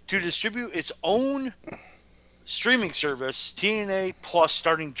Streaming to distribute its own streaming service, TNA Plus,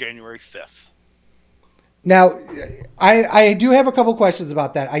 starting January 5th. Now, I do have a couple questions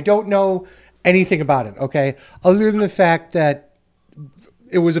about that. I don't know anything about it, okay? Other than the fact that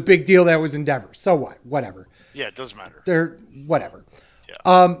it was a big deal that it was Endeavor. So what? Whatever. Yeah, it doesn't matter. Whatever.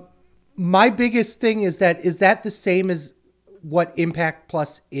 Yeah. My biggest thing is that the same as what Impact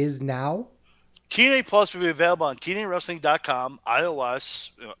Plus is now? TNA Plus will be available on TNAWrestling.com,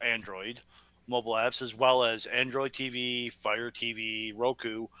 iOS, Android, mobile apps, as well as Android TV, Fire TV,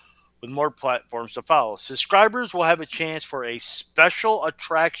 Roku, with more platforms to follow. Subscribers will have a chance for a special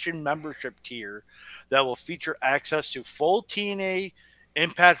attraction membership tier that will feature access to full TNA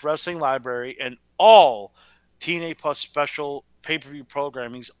Impact Wrestling library and all TNA Plus special pay-per-view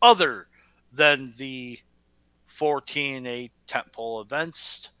programmings other than the 4 TNA tentpole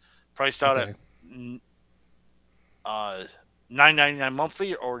events, priced out at $9.99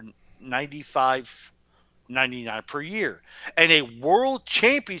 monthly or $95.99 per year, and a World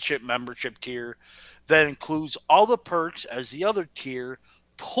Championship membership tier that includes all the perks as the other tier,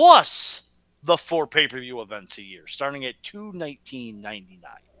 plus the 4 pay-per-view events a year, starting at $219.99.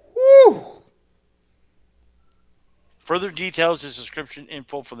 Woo! Further details and subscription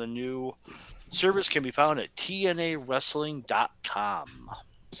info for the new service can be found at TNAWrestling.com.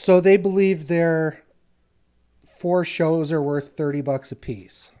 So they believe their 4 shows are worth $30 a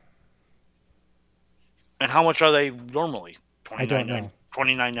piece. And how much are they normally? I don't know.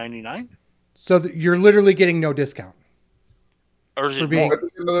 $29.99? So you're literally getting no discount. Or is For it being- more? I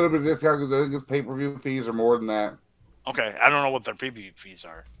think a little bit of discount because I think his pay-per-view fees are more than that. Okay, I don't know what their preview fees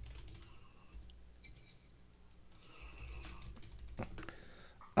are.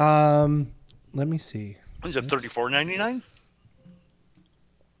 Let me see. Is it $34.99?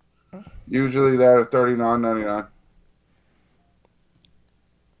 Usually they're $39.99.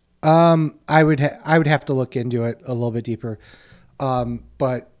 I would have to look into it a little bit deeper.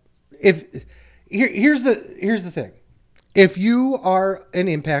 But here's the thing. If you are an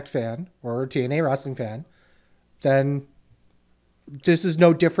Impact fan or a TNA wrestling fan, then this is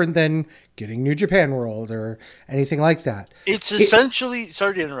no different than getting New Japan World or anything like that. It's essentially,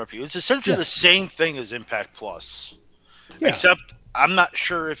 sorry to interrupt you, it's essentially the same thing as Impact Plus. Yeah. Except I'm not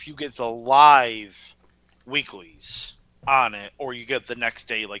sure if you get the live weeklies on it or you get the next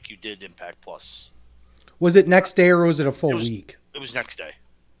day like you did Impact Plus. Was it next day or was it a full week? It was next day.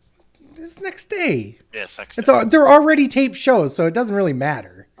 It's next day. Yes, next day. They're already taped shows, so it doesn't really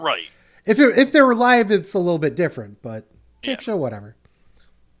matter. Right. If they were live, it's a little bit different, but tape show, whatever.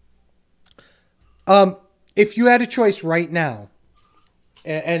 If you had a choice right now,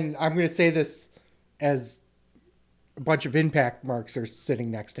 and I'm going to say this as a bunch of Impact marks are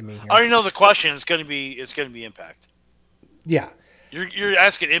sitting next to me here. I already know the question. It's going to be Impact. Yeah. You're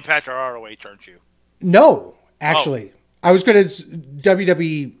asking Impact or ROH, aren't you? No, actually. I was going to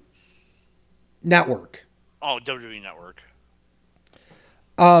WWE Network. Oh, WWE Network.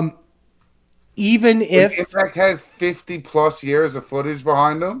 Even if Impact has 50 plus years of footage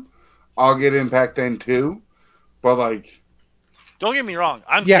behind them, I'll get Impact then too. But like, don't get me wrong,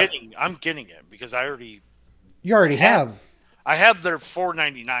 I'm getting it because you already have. I have their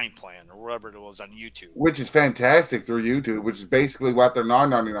 $4.99 plan or whatever it was on YouTube, which is fantastic through YouTube, which is basically what their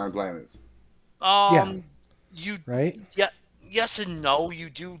 $9.99 plan is. Right? Yeah, yes and no. You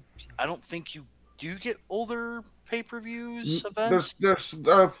do. I don't think you do get older pay-per-views events. There's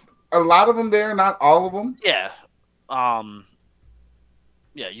a lot of them there, not all of them. Yeah.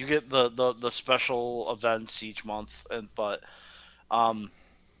 Yeah, you get the special events each month, but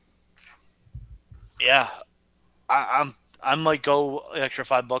yeah, I might go extra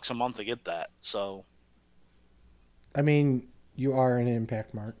 $5 a month to get that. So, I mean, you are an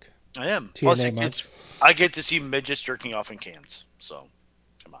Impact mark. I am. TNA Plus, I get to see midgets jerking off in cans. So,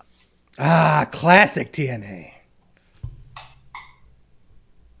 come on. Ah, classic TNA.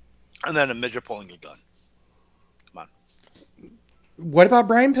 And then a midget pulling a gun. Come on. What about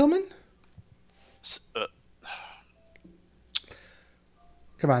Brian Pillman?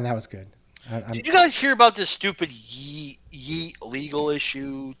 Come on, that was good. Did you guys hear about this stupid yeet legal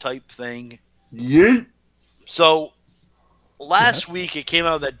issue type thing? Yeet. So last week it came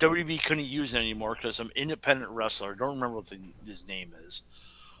out that WB couldn't use it anymore because some independent wrestler, I don't remember what his name is,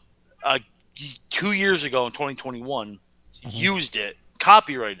 2 years ago in 2021, used it,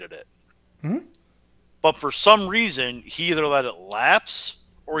 copyrighted it. Mm-hmm. But for some reason, he either let it lapse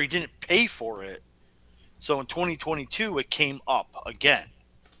or he didn't pay for it. So in 2022, it came up again.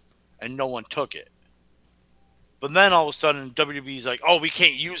 And no one took it. But then all of a sudden, WWE's like, oh, we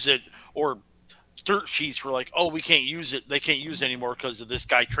can't use it. Or dirt sheets were like, oh, we can't use it. They can't use it anymore because of this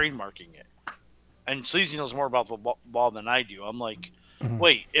guy trademarking it. And Sleazy knows more about the ball than I do. I'm like,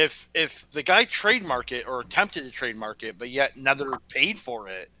 wait, if the guy trademarked it or attempted to trademark it, but yet never paid for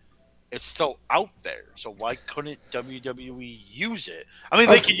it, it's still out there. So why couldn't WWE use it? I mean,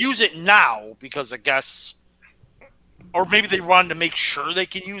 they could use it now because I guess... Or maybe they wanted to make sure they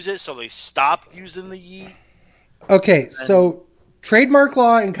can use it, so they stopped using the yeet. Okay, so trademark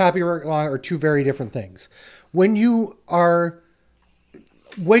law and copyright law are two very different things. When you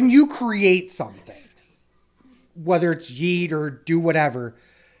create something, whether it's yeet or do whatever,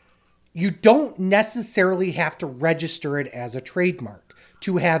 you don't necessarily have to register it as a trademark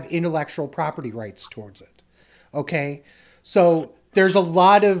to have intellectual property rights towards it. Okay? So there's a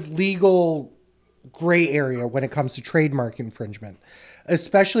lot of legal gray area when it comes to trademark infringement,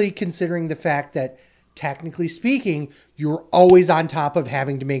 especially considering the fact that technically speaking, you're always on top of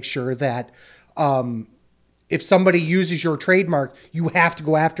having to make sure that if somebody uses your trademark, you have to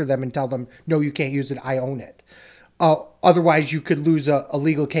go after them and tell them, no, you can't use it. I own it. Otherwise you could lose a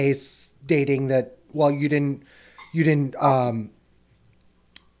legal case stating that, well, you didn't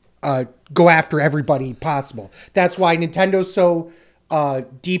go after everybody possible. That's why Nintendo's so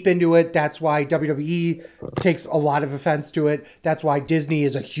deep into it. That's why WWE takes a lot of offense to it. That's why Disney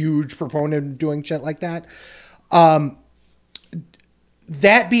is a huge proponent of doing shit like that. That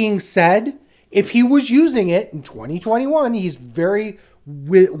being said, if he was using it in 2021, he's very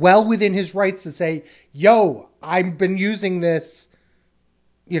well within his rights to say, yo, I've been using this,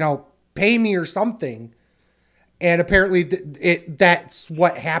 pay me or something. And apparently that's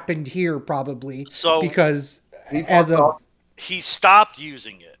what happened here probably. So because he stopped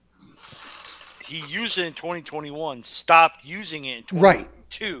using it. He used it in 2021, stopped using it in 2022. Right.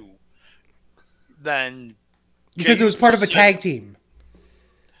 2, then Because Jey it was part of a Uso tag team.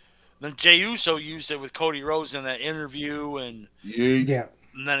 Then Jey Uso used it with Cody Rhodes in that interview, and Yeah.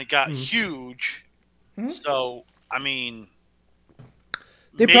 then it got huge. So, I mean,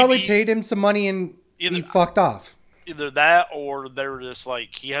 They probably maybe paid him some money and he fucked off. either that or they're just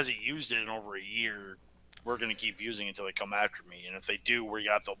like, he hasn't used it in over a year. We're going to keep using it until they come after me. And if they do, we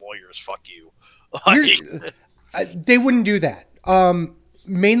got the lawyers. Fuck you. They wouldn't do that.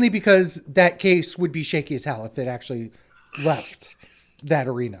 Mainly because that case would be shaky as hell if it actually left that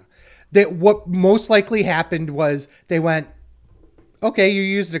arena. What most likely happened was they went, okay, you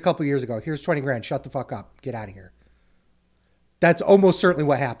used it a couple years ago. Here's 20 grand. Shut the fuck up. Get out of here. That's almost certainly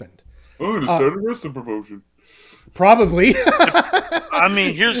what happened. I'm going to start a wrestling promotion. Probably. I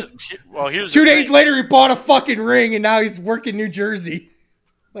mean, here's 2 days later, he bought a fucking ring and now he's working New Jersey.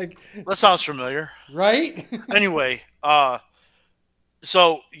 Like, that sounds familiar. Right? Anyway,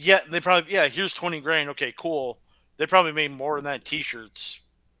 so yeah, they probably, here's 20 grand. Okay, cool. They probably made more than that t-shirts.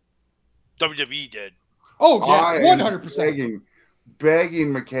 WWE did. Oh, yeah, 100%.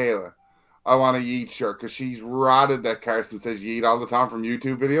 Begging Michaela, I want a Yeet shirt because she's rotted that Carson says Yeet all the time from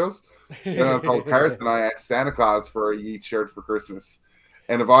YouTube videos. And I told Carson I asked Santa Claus for a Yeet shirt for Christmas.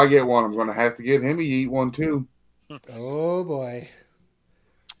 And if I get one, I'm going to have to get him a Yeet one too. Oh, boy.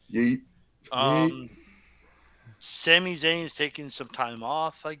 Yeet. Sami Zayn is taking some time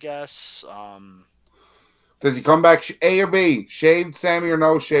off, I guess. Does he come back A or B? Shaved Sammy or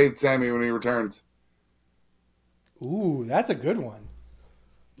no shaved Sammy when he returns? Ooh, that's a good one.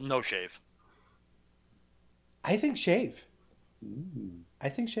 No shave. I think shave. I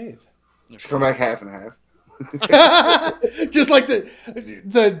think shave. Come back half and half. Just like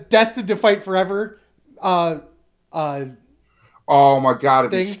the destined to fight forever. Oh my god!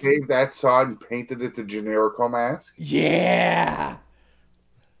 If things. he shaved that side and painted it the Generico mask. Yeah.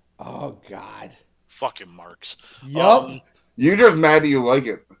 Oh god. Fucking marks. Yup. You're just mad that you like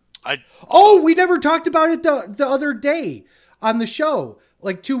it. We never talked about it the other day on the show.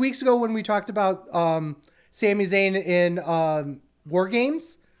 Like 2 weeks ago when we talked about Sami Zayn in War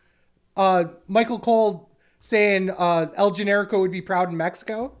Games. Michael Cole saying El Generico would be proud in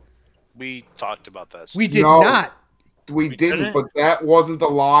Mexico. We talked about that. We did not. We didn't, but that wasn't the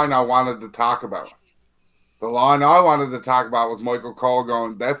line I wanted to talk about. The line I wanted to talk about was Michael Cole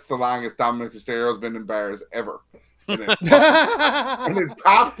going, that's the longest Dominic Mysterio's been in bars ever. And it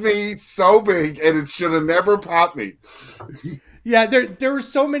popped me so big, and it should have never popped me. Yeah, there were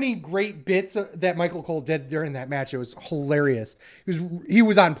so many great bits that Michael Cole did during that match. It was hilarious. He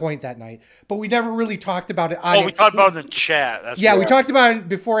was on point that night, but we never really talked about it on we talked about it in the chat. We talked about it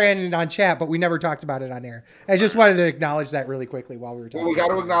beforehand and on chat, but we never talked about it on air. I just wanted to acknowledge that really quickly while we were talking. Well, we got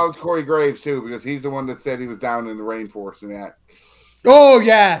to acknowledge Corey Graves, too, because he's the one that said he was down in the rainforest and that. Oh,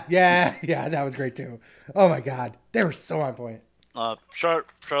 yeah, that was great, too. Oh, my God. They were so on point.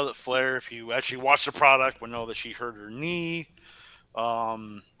 Charlotte Flair, if you actually watch the product, would know that she hurt her knee.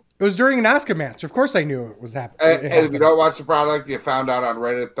 It was during an Asuka match. Of course I knew it was happening. And if you don't watch the product, you found out on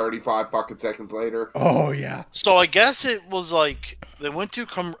Reddit 35 fucking seconds later. Oh, yeah. So I guess it was like they went to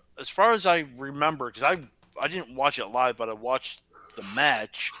as far as I remember, because I didn't watch it live, but I watched the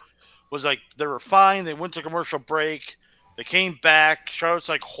match, was like they were fine. They went to commercial break. They came back. Charlotte's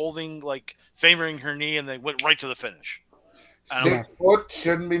like favoring her knee, and they went right to the finish. 6 foot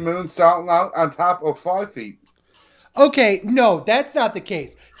shouldn't be moonsaulting out on top of 5 feet. Okay, no, that's not the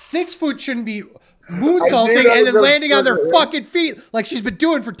case. 6 foot shouldn't be moonsaulting and then landing on their fucking feet like she's been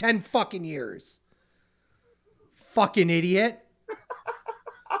doing for 10 fucking years. Fucking idiot.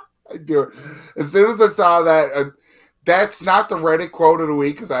 I do it. As soon as I saw that, that's not the Reddit quote of the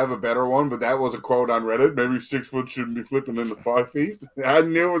week because I have a better one, but that was a quote on Reddit. Maybe 6 foot shouldn't be flipping into 5 feet. I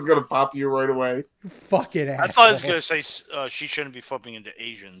knew it was going to pop you right away. Fucking ass. I thought I was going to say she shouldn't be flipping into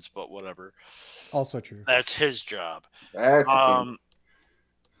Asians, but whatever. Also true. That's his job. That's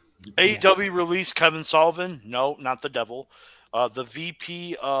AEW released Kevin Sullivan. No, not the devil. The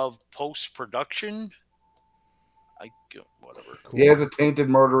VP of post-production. Whatever. Cool. He has a tainted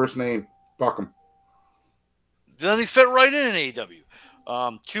murderous name. Fuck him. Then he fit right in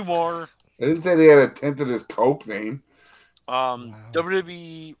AEW. 2 more. I didn't say they had a tainted his Coke name.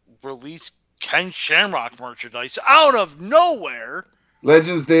 WWE released Ken Shamrock merchandise out of nowhere.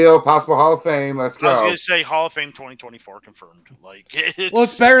 Legends deal, possible Hall of Fame. Let's go. I was going to say Hall of Fame 2024 confirmed.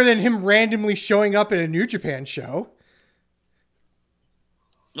 It's better than him randomly showing up at a New Japan show.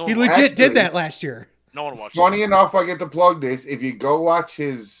 He legit did that last year. No one watched. Funny enough, I get to plug this. If you go watch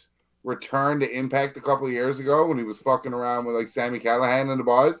his return to Impact a couple of years ago when he was fucking around with like Sami Callihan and the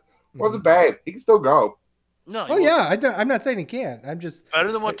boys, wasn't bad. He can still go. No, Oh yeah, I'm not saying he can't. I'm just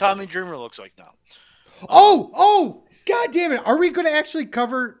better than what Tommy Dreamer looks like now. Oh, God damn it! Are we going to actually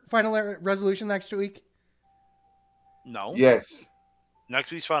cover Final Resolution next week? No. Yes.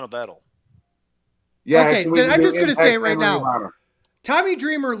 Next week's Final Battle. Yeah, Okay, so we then can I'm do just going to say it Impact right and Ring of now. Honor. Tommy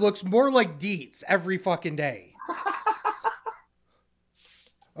Dreamer looks more like Dietz every fucking day.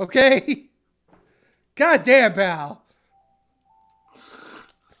 Okay? God damn, pal.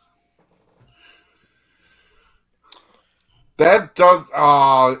 That does.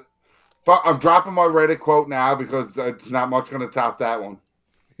 But I'm dropping my Reddit quote now because it's not much going to top that one.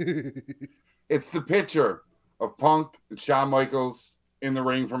 It's the picture of Punk and Shawn Michaels in the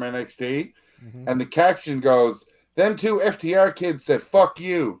ring from NXT, and the caption goes, "Them two FTR kids said fuck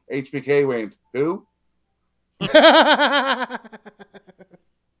you." HBK went, "Who?"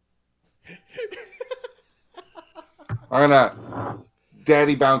 I'm gonna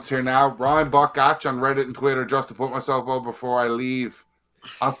daddy bounce here now. Ryan Buck Gotch on Reddit and Twitter just to put myself up before I leave.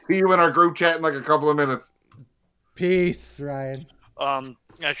 I'll see you in our group chat in like a couple of minutes. Peace, Ryan.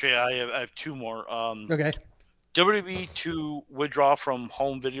 Actually, I have two more. Okay. WWE to withdraw from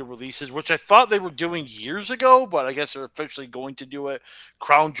home video releases, which I thought they were doing years ago, but I guess they're officially going to do it.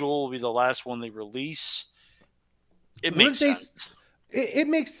 Crown Jewel will be the last one they release. It makes sense. It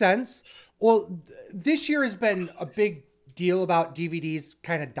makes sense. Well, this year has been a big deal about DVDs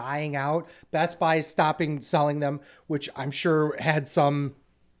kind of dying out. Best Buy stopping selling them, which I'm sure had some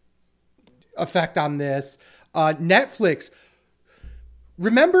effect on this. Netflix.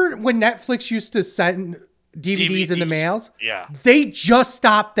 Remember when Netflix used to send DVDs in the mails? Yeah. They just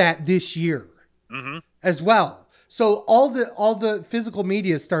stopped that this year as well. So all the physical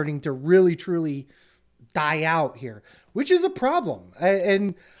media is starting to really truly die out here, which is a problem.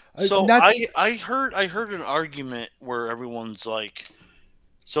 And so I heard an argument where everyone's like,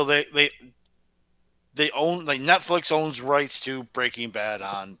 so they own, like, Netflix owns rights to Breaking Bad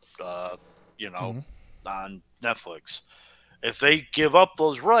on on Netflix. If they give up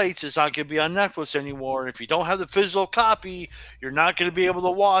those rights, it's not going to be on Netflix anymore. If you don't have the physical copy, you're not going to be able to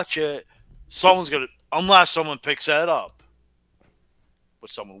watch it. Someone's going to, unless someone picks that up,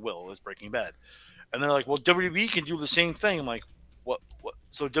 which someone will, is Breaking Bad. And they're like, well, WWE can do the same thing. I'm like, what?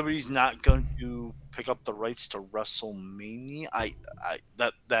 So WWE's not going to pick up the rights to WrestleMania?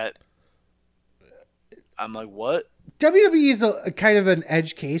 I'm like, what? WWE is a kind of an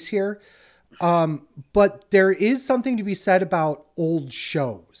edge case here. But there is something to be said about old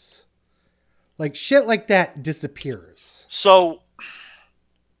shows. Like shit like that disappears. So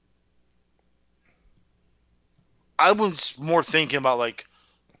I was more thinking about like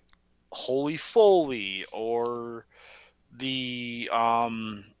Holy Foley or the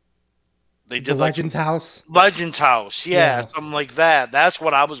they did the Legends House. Legends House, yeah, something like that. That's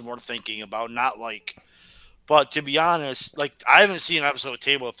what I was more thinking about, not like. But to be honest, like, I haven't seen an episode of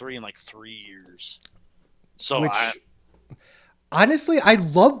Table of Three in like 3 years. So honestly, I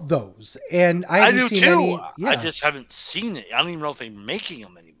love those, and I haven't seen too. any. Yeah. I just haven't seen it. I don't even know if they're making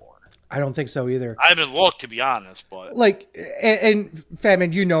them anymore. I don't think so either. I haven't looked, to be honest, but like, and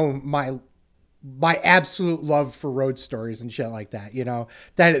Fatman, you know my absolute love for road stories and shit like that. You know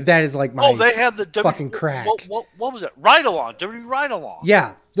that is like my they had the fucking crack. What was it? Ride Along, WWE Ride Along.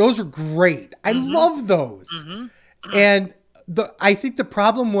 Yeah, those are great. I love those. And I think the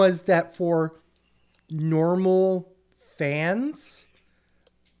problem was that for normal fans,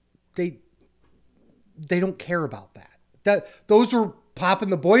 they don't care about that. Those were popping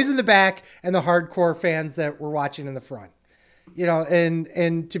the boys in the back and the hardcore fans that were watching in the front. You know,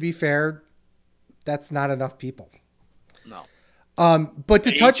 and to be fair, that's not enough people. No. But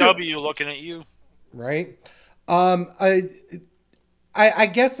to touch on AEW looking at you, right? I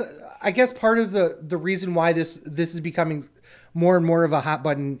guess part of the reason why this is becoming more and more of a hot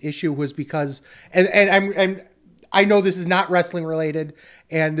button issue was because, and I know this is not wrestling related,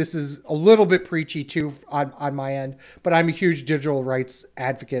 and this is a little bit preachy too on my end, but I'm a huge digital rights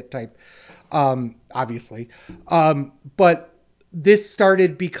advocate type, obviously. But this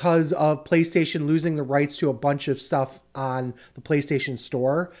started because of PlayStation losing the rights to a bunch of stuff on the PlayStation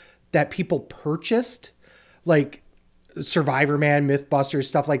Store that people purchased, like Survivor Man, Mythbusters,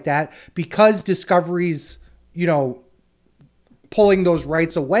 stuff like that, because Discovery's, pulling those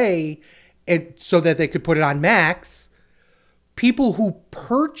rights away and so that they could put it on Max. People who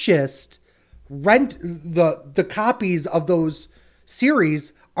purchased the copies of those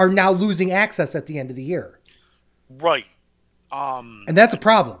series are now losing access at the end of the year. Right. And that's a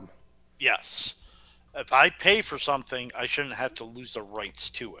problem. Yes. If I pay for something, I shouldn't have to lose the rights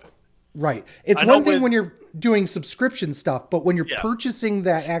to it. Right. It's one thing when you're doing subscription stuff, but when you're purchasing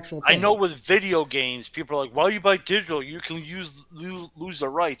that actual thing. I know with video games, people are like, "Why you buy digital? You can lose the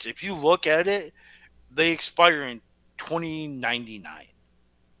rights." If you look at it, they expire in 2099.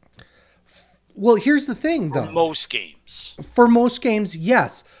 Well, here's the thing, though. For most games,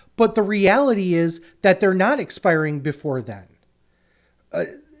 yes. But the reality is that they're not expiring before then.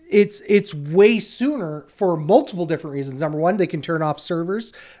 It's way sooner for multiple different reasons. Number one, they can turn off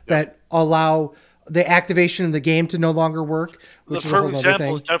servers that allow the activation of the game to no longer work. Which is a whole other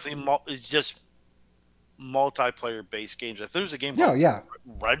thing. Is definitely just multiplayer-based games. If there's a game called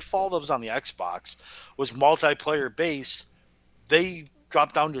Redfall that was on the Xbox, was multiplayer-based, they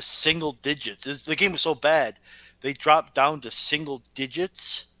dropped down to single digits. The game was so bad, they dropped down to single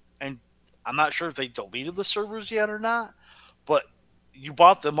digits, and I'm not sure if they deleted the servers yet or not, but you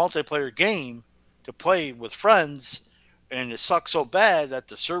bought the multiplayer game to play with friends, and it sucks so bad that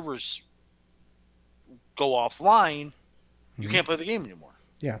the servers go offline. You can't play the game anymore.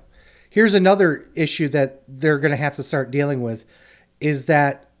 Yeah. Here's another issue that they're going to have to start dealing with is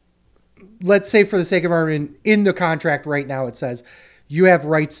that, let's say for the sake of argument, in the contract right now, it says you have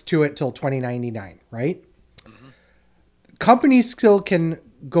rights to it till 2099, right? Mm-hmm. Companies still can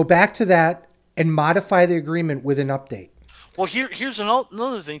go back to that and modify the agreement with an update. Well, here's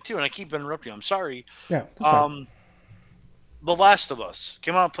another thing too, and I keep interrupting you. I'm sorry. Yeah. The Last of Us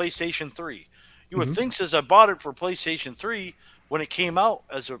came out on PlayStation 3. You would think since I bought it for PlayStation 3 when it came out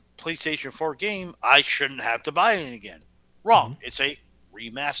as a PlayStation 4 game, I shouldn't have to buy it again. Wrong. Mm-hmm. It's a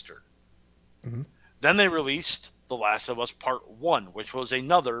remaster. Mm-hmm. Then they released The Last of Us Part 1, which was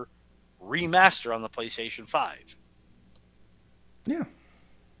another remaster on the PlayStation 5. Yeah.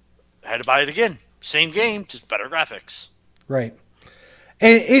 I had to buy it again. Same game, just better graphics. Right.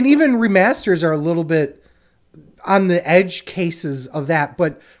 And even remasters are a little bit on the edge cases of that,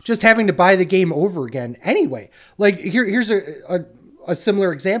 but just having to buy the game over again anyway. Like here's a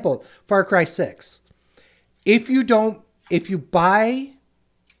similar example, Far Cry 6. If you buy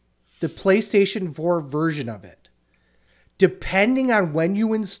the PlayStation 4 version of it, depending on when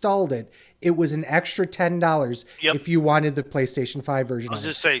you installed it, it was an extra $10 if you wanted the PlayStation 5 version. I was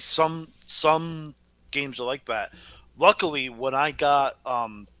just say some games are like that. Luckily, when I got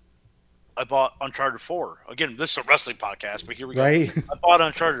I bought Uncharted 4. Again, this is a wrestling podcast, but here we go. Right. I bought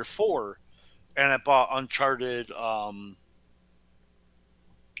Uncharted 4, and I bought Uncharted. What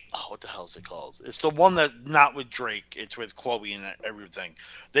the hell is it called? It's the one that not with Drake. It's with Chloe and everything.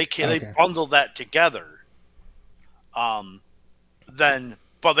 They bundled that together. But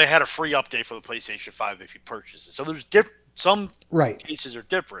they had a free update for the PlayStation 5 if you purchase it. So there's some cases are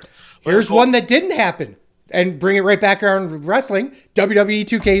different. But here's one that didn't happen. And bring it right back around with wrestling, WWE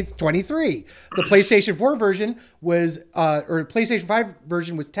 2K23. The PlayStation 4 version was, or the PlayStation 5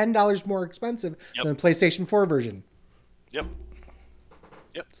 version was $10 more expensive than the PlayStation 4 version. Yep.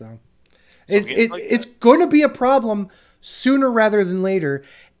 So it's going to be a problem sooner rather than later.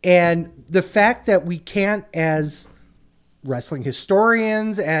 And the fact that we can't, as wrestling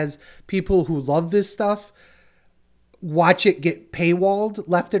historians, as people who love this stuff, watch it get paywalled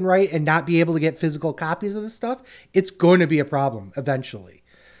left and right and not be able to get physical copies of this stuff, it's going to be a problem eventually.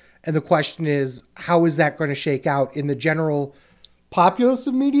 And the question is, how is that going to shake out in the general populace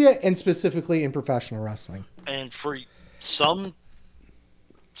of media and specifically in professional wrestling? And for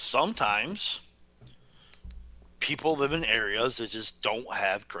sometimes people live in areas that just don't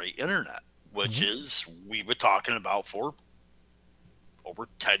have great internet, which is we've been talking about for over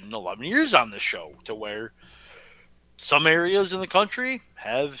 10, 11 years on this show, to where some areas in the country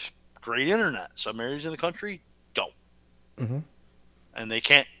have great internet. Some areas in the country don't. Mm-hmm. And they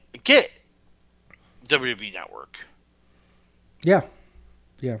can't get WWE Network. Yeah.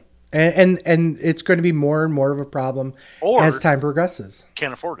 And it's going to be more and more of a problem as time progresses.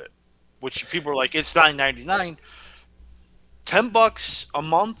 Can't afford it. Which people are like, it's $9.99. $10 a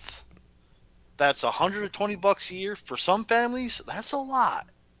month, that's $120 a year. For some families, that's a lot.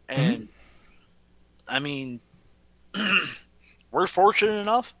 And, I mean, we're fortunate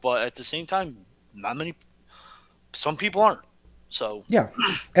enough, but at the same time, some people aren't. So yeah,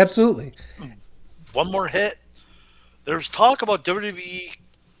 absolutely. One more hit. There's talk about WWE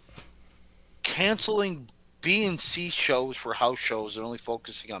canceling B and C shows for house shows and only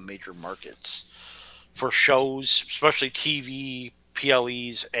focusing on major markets for shows, especially TV,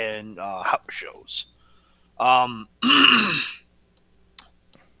 PLEs, and house shows. I'm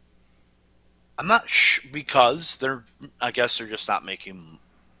not sure, because I guess they're just not making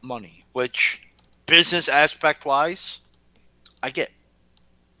money, which business aspect wise, I get.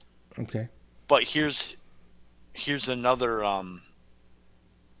 Okay. But here's another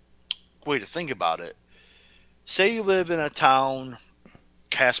way to think about it. Say you live in a town,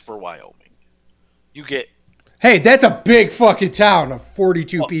 Casper, Wyoming. You get Hey, that's a big fucking town of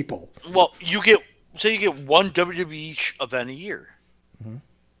 42 people. well, you get one WWE event a year.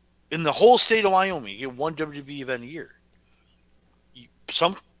 In the whole state of Wyoming, you get one WWE event a year.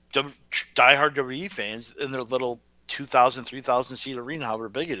 Some diehard WWE fans in their little 2,000, 3,000 seat arena, however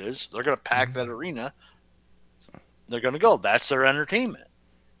big it is, they're going to pack that arena. They're going to go. That's their entertainment.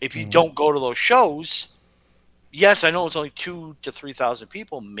 If you don't go to those shows, yes, I know it's only 2,000 to 3,000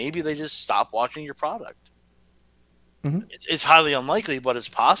 people. Maybe they just stop watching your product. It's highly unlikely, but it's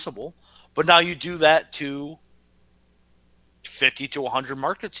possible. But now you do that to 50 to 100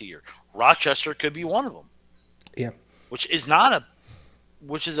 markets a year. Rochester could be one of them. Yeah. Which is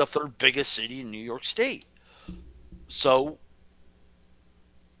the third biggest city in New York State. So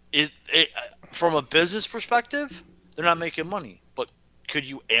it from a business perspective, they're not making money. But could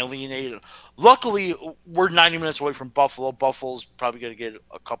you alienate it? Luckily, we're 90 minutes away from Buffalo. Buffalo's probably going to get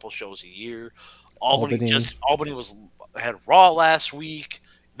a couple shows a year. Albany had Raw last week.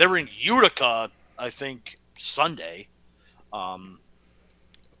 They were in Utica, I think, Sunday.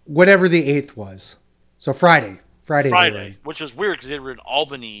 Whatever the 8th was. So Friday, which is weird because they were in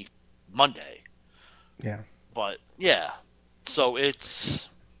Albany Monday. Yeah. But yeah, so it's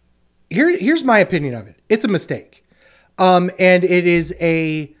here's my opinion of it. It's a mistake, and it is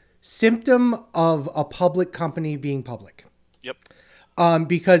a symptom of a public company being public. Yep.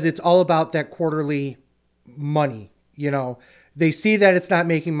 Because it's all about that quarterly money. You know, they see that it's not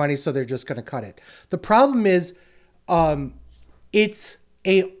making money, so they're just going to cut it. The problem is, it's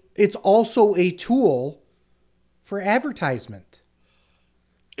also a tool for advertisement.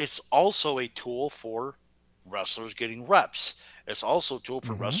 It's also a tool for wrestlers getting reps. It's also a tool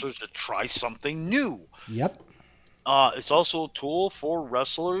for wrestlers to try something new. Yep. It's also a tool for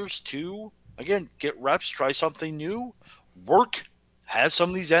wrestlers to, again, get reps, try something new, work, have some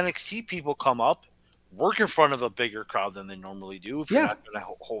of these NXT people come up, work in front of a bigger crowd than they normally do if you're not going to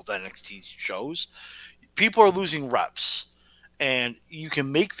hold NXT shows. People are losing reps. And you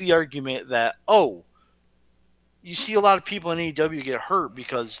can make the argument that, you see a lot of people in AEW get hurt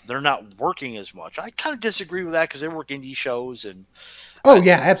because they're not working as much. I kind of disagree with that because they work indie shows.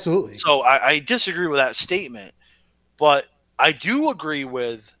 Absolutely. So I disagree with that statement. But I do agree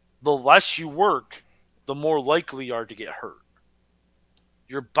with the less you work, the more likely you are to get hurt.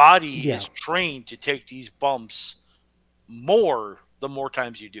 Your body is trained to take these bumps more the more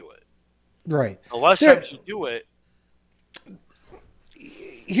times you do it. Right. The less times you do it.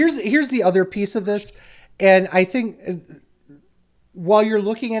 Here's the other piece of this. And I think while you're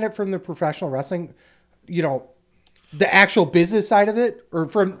looking at it from the professional wrestling, the actual business side of it, or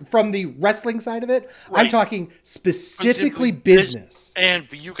from the wrestling side of it, right. I'm talking specifically business. And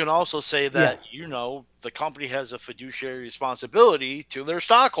you can also say that, the company has a fiduciary responsibility to their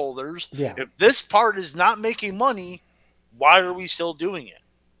stockholders. Yeah. If this part is not making money, why are we still doing it?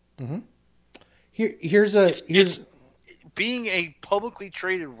 Mm-hmm. Here's being a publicly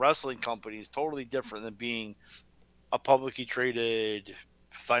traded wrestling company is totally different than being a publicly traded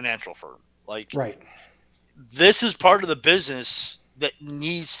financial firm. Right. This is part of the business that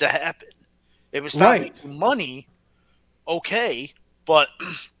needs to happen. If it's not making money, okay, but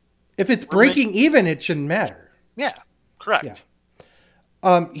if it's breaking even, it shouldn't matter. Yeah, correct.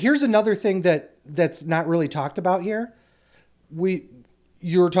 Yeah. Here's another thing that's not really talked about here.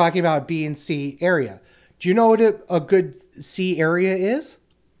 You were talking about B and C area. Do you know what a good C area is?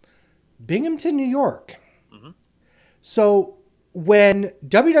 Binghamton, New York. Mm-hmm. So when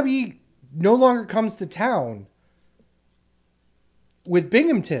WWE no longer comes to town with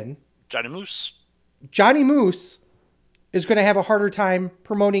Binghamton, Johnny Moose is going to have a harder time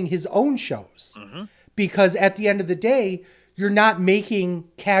promoting his own shows. Mm-hmm. Because at the end of the day, you're not making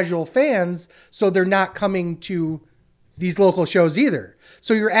casual fans, so they're not coming to these local shows either.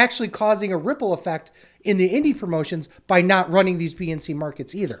 So you're actually causing a ripple effect in the indie promotions by not running these B and C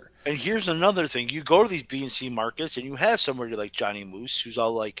markets either. And here's another thing. You go to these B and C markets and you have somebody like Johnny Moose who's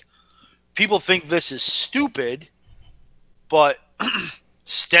all like, people think this is stupid, but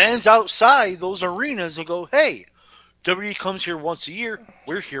stands outside those arenas and go, hey, WWE comes here once a year.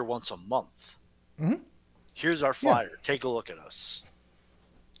 We're here once a month. Mm-hmm. Here's our flyer. Yeah. Take a look at us.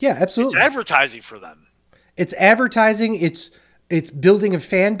 Yeah, absolutely. It's advertising for them. It's advertising. It's building a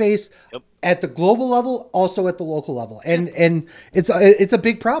fan base at the global level, also at the local level. And it's a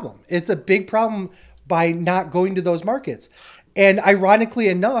big problem. It's a big problem by not going to those markets. And ironically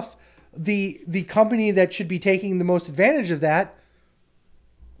enough, the company that should be taking the most advantage of that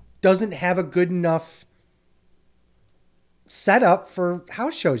doesn't have a good enough set up for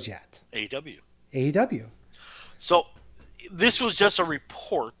house shows yet. AEW. So this was just a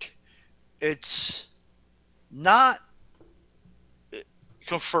report. It's not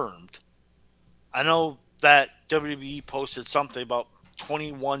confirmed. I know that WWE posted something about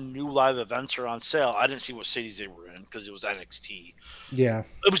 21 new live events are on sale. I didn't see what cities they were in because it was NXT. Yeah.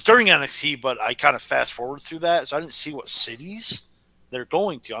 It was during NXT, but I kind of fast forward through that, so I didn't see what cities they're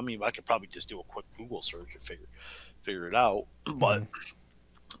going to. I mean, I could probably just do a quick Google search and figure it out. But,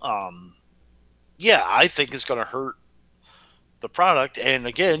 yeah, I think it's going to hurt the product. And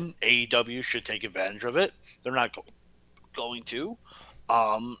again, AEW should take advantage of it. They're not going to.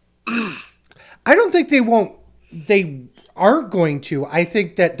 I don't think they won't. They aren't going to. I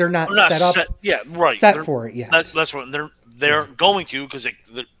think that they're not set up. Set for it yet. That's what they're going to because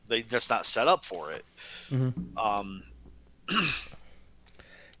they just not set up for it.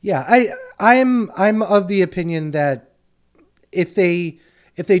 Yeah, I'm of the opinion that if they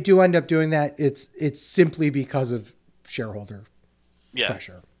do end up doing that, it's simply because of shareholder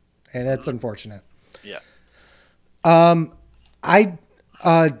pressure, and that's unfortunate. Yeah.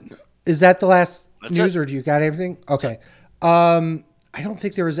 Is that the last That's news, it. or do you got everything? Okay. I don't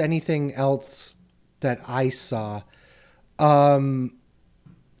think there was anything else that I saw, other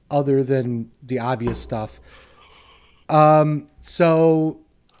than the obvious stuff. So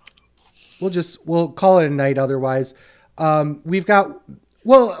we'll call it a night. Otherwise, we've got.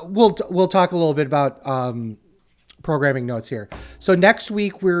 We'll talk a little bit about programming notes here. So next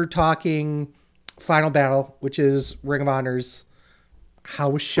week we're talking Final Battle, which is Ring of Honor's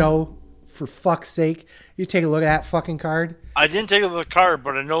house show. For fuck's sake, you take a look at that fucking card. I didn't take a look at the card,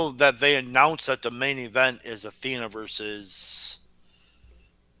 but I know that they announced that the main event is Athena versus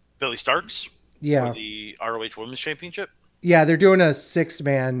Billy Starks. Yeah. For the ROH Women's Championship. Yeah, they're doing a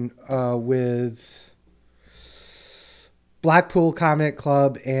 6-man with Blackpool Comic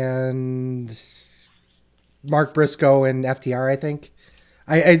Club and Mark Briscoe and FTR, I think.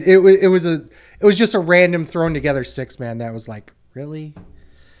 It was just a random thrown together 6-man that was like, really?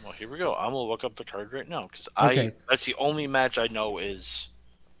 Well, here we go. I'm gonna look up the card right now because that's the only match I know is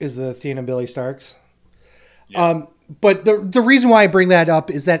the Athena Billy Starks. Yeah. But the reason why I bring that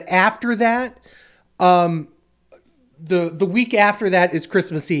up is that after that, the week after that is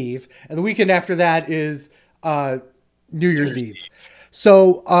Christmas Eve, and the weekend after that is New Year's Eve.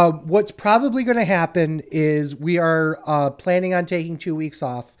 So what's probably going to happen is we are planning on taking 2 weeks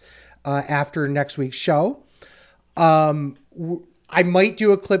off after next week's show. I might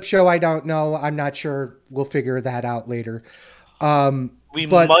do a clip show. I don't know. I'm not sure. We'll figure that out later. We're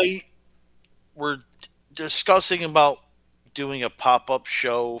discussing about doing a pop-up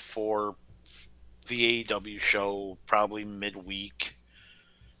show for the AEW show probably midweek.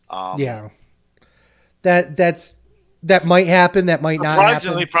 Yeah. That might happen. That might not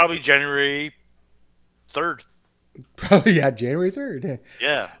happen. Probably January 3rd. Probably, yeah, January 3rd.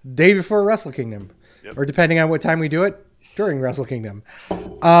 Yeah. Day before Wrestle Kingdom. Yep. Or depending on what time we do it, during Wrestle Kingdom.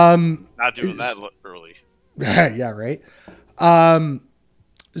 Not doing that early. Yeah, right.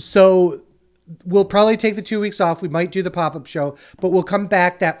 So we'll probably take the 2 weeks off. We might do the pop-up show, but we'll come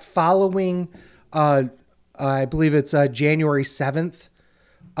back that following, I believe it's January 7th.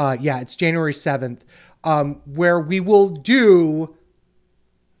 It's January 7th, where we will do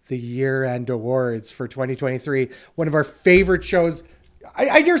the year-end awards for 2023. One of our favorite shows.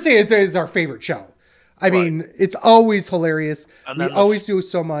 I dare say it is our favorite show. I mean, it's always hilarious. And we always do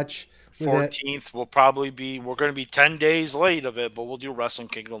so much. 14th will probably be, we're going to be 10 days late of it, but we'll do Wrestling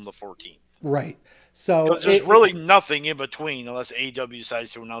Kingdom the 14th. Right. So there's really nothing in between unless AEW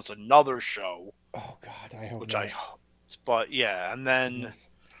decides to announce another show. Oh, God, I hope Which not. I hope. But, yeah, and then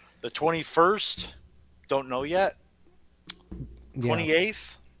the 21st, don't know yet.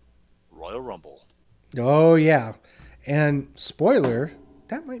 28th, Royal Rumble. Oh, yeah. And spoiler,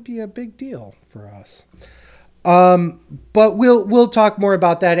 that might be a big deal for us. But we'll talk more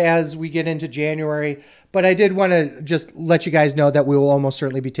about that as we get into January. But I did want to just let you guys know that we will almost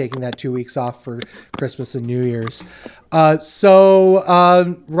certainly be taking that 2 weeks off for Christmas and New Year's.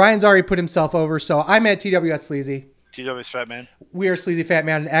 So Ryan's already put himself over. So I'm at TWS Sleazy. TWS We are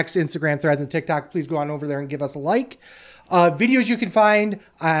SleazyFatman on X, Instagram, Threads, and TikTok. Please go on over there and give us a like. Videos you can find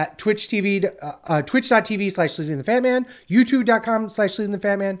at twitch.tv/SleazyFatman,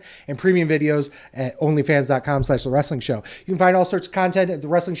 youtube.com/SleazyFatman, and premium videos at onlyfans.com/TheWrestlingShow. You can find all sorts of content at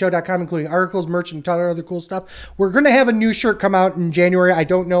TheWrestlingShow.com, including articles, merch, and a ton of other cool stuff. We're going to have a new shirt come out in January. I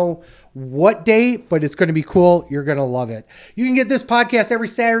don't know what day, but it's going to be cool. You're going to love it. You can get this podcast every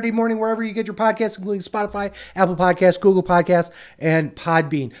Saturday morning wherever you get your podcasts, including Spotify, Apple Podcasts, Google Podcasts, and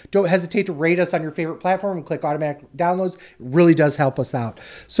Podbean. Don't hesitate to rate us on your favorite platform and click automatic downloads really does help us out.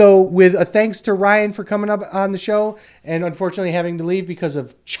 So with a thanks to Ryan for coming up on the show and unfortunately having to leave because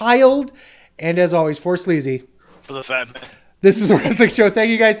of child. And as always, for Sleazy. For the fat man. This is a wrestling show. Thank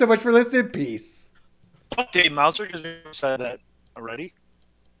you guys so much for listening. Peace. Fuck Dave Mauser, because we said that already.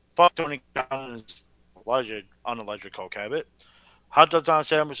 Fuck Tony Khan and his unalleged coke habit. Hot dogs on a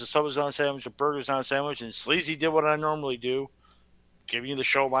sandwich, the sub is on a sandwich, the burger's on a sandwich, and Sleazy did what I normally do. Giving you the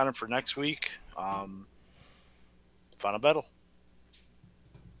show lineup for next week. Final battle.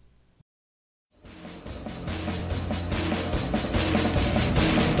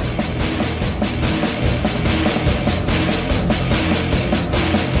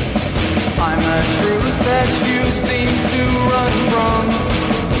 I'm a truth that you seem to run from.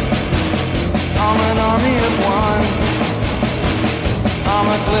 I'm an army of one. I'm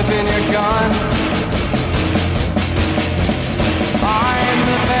a clip in your gun.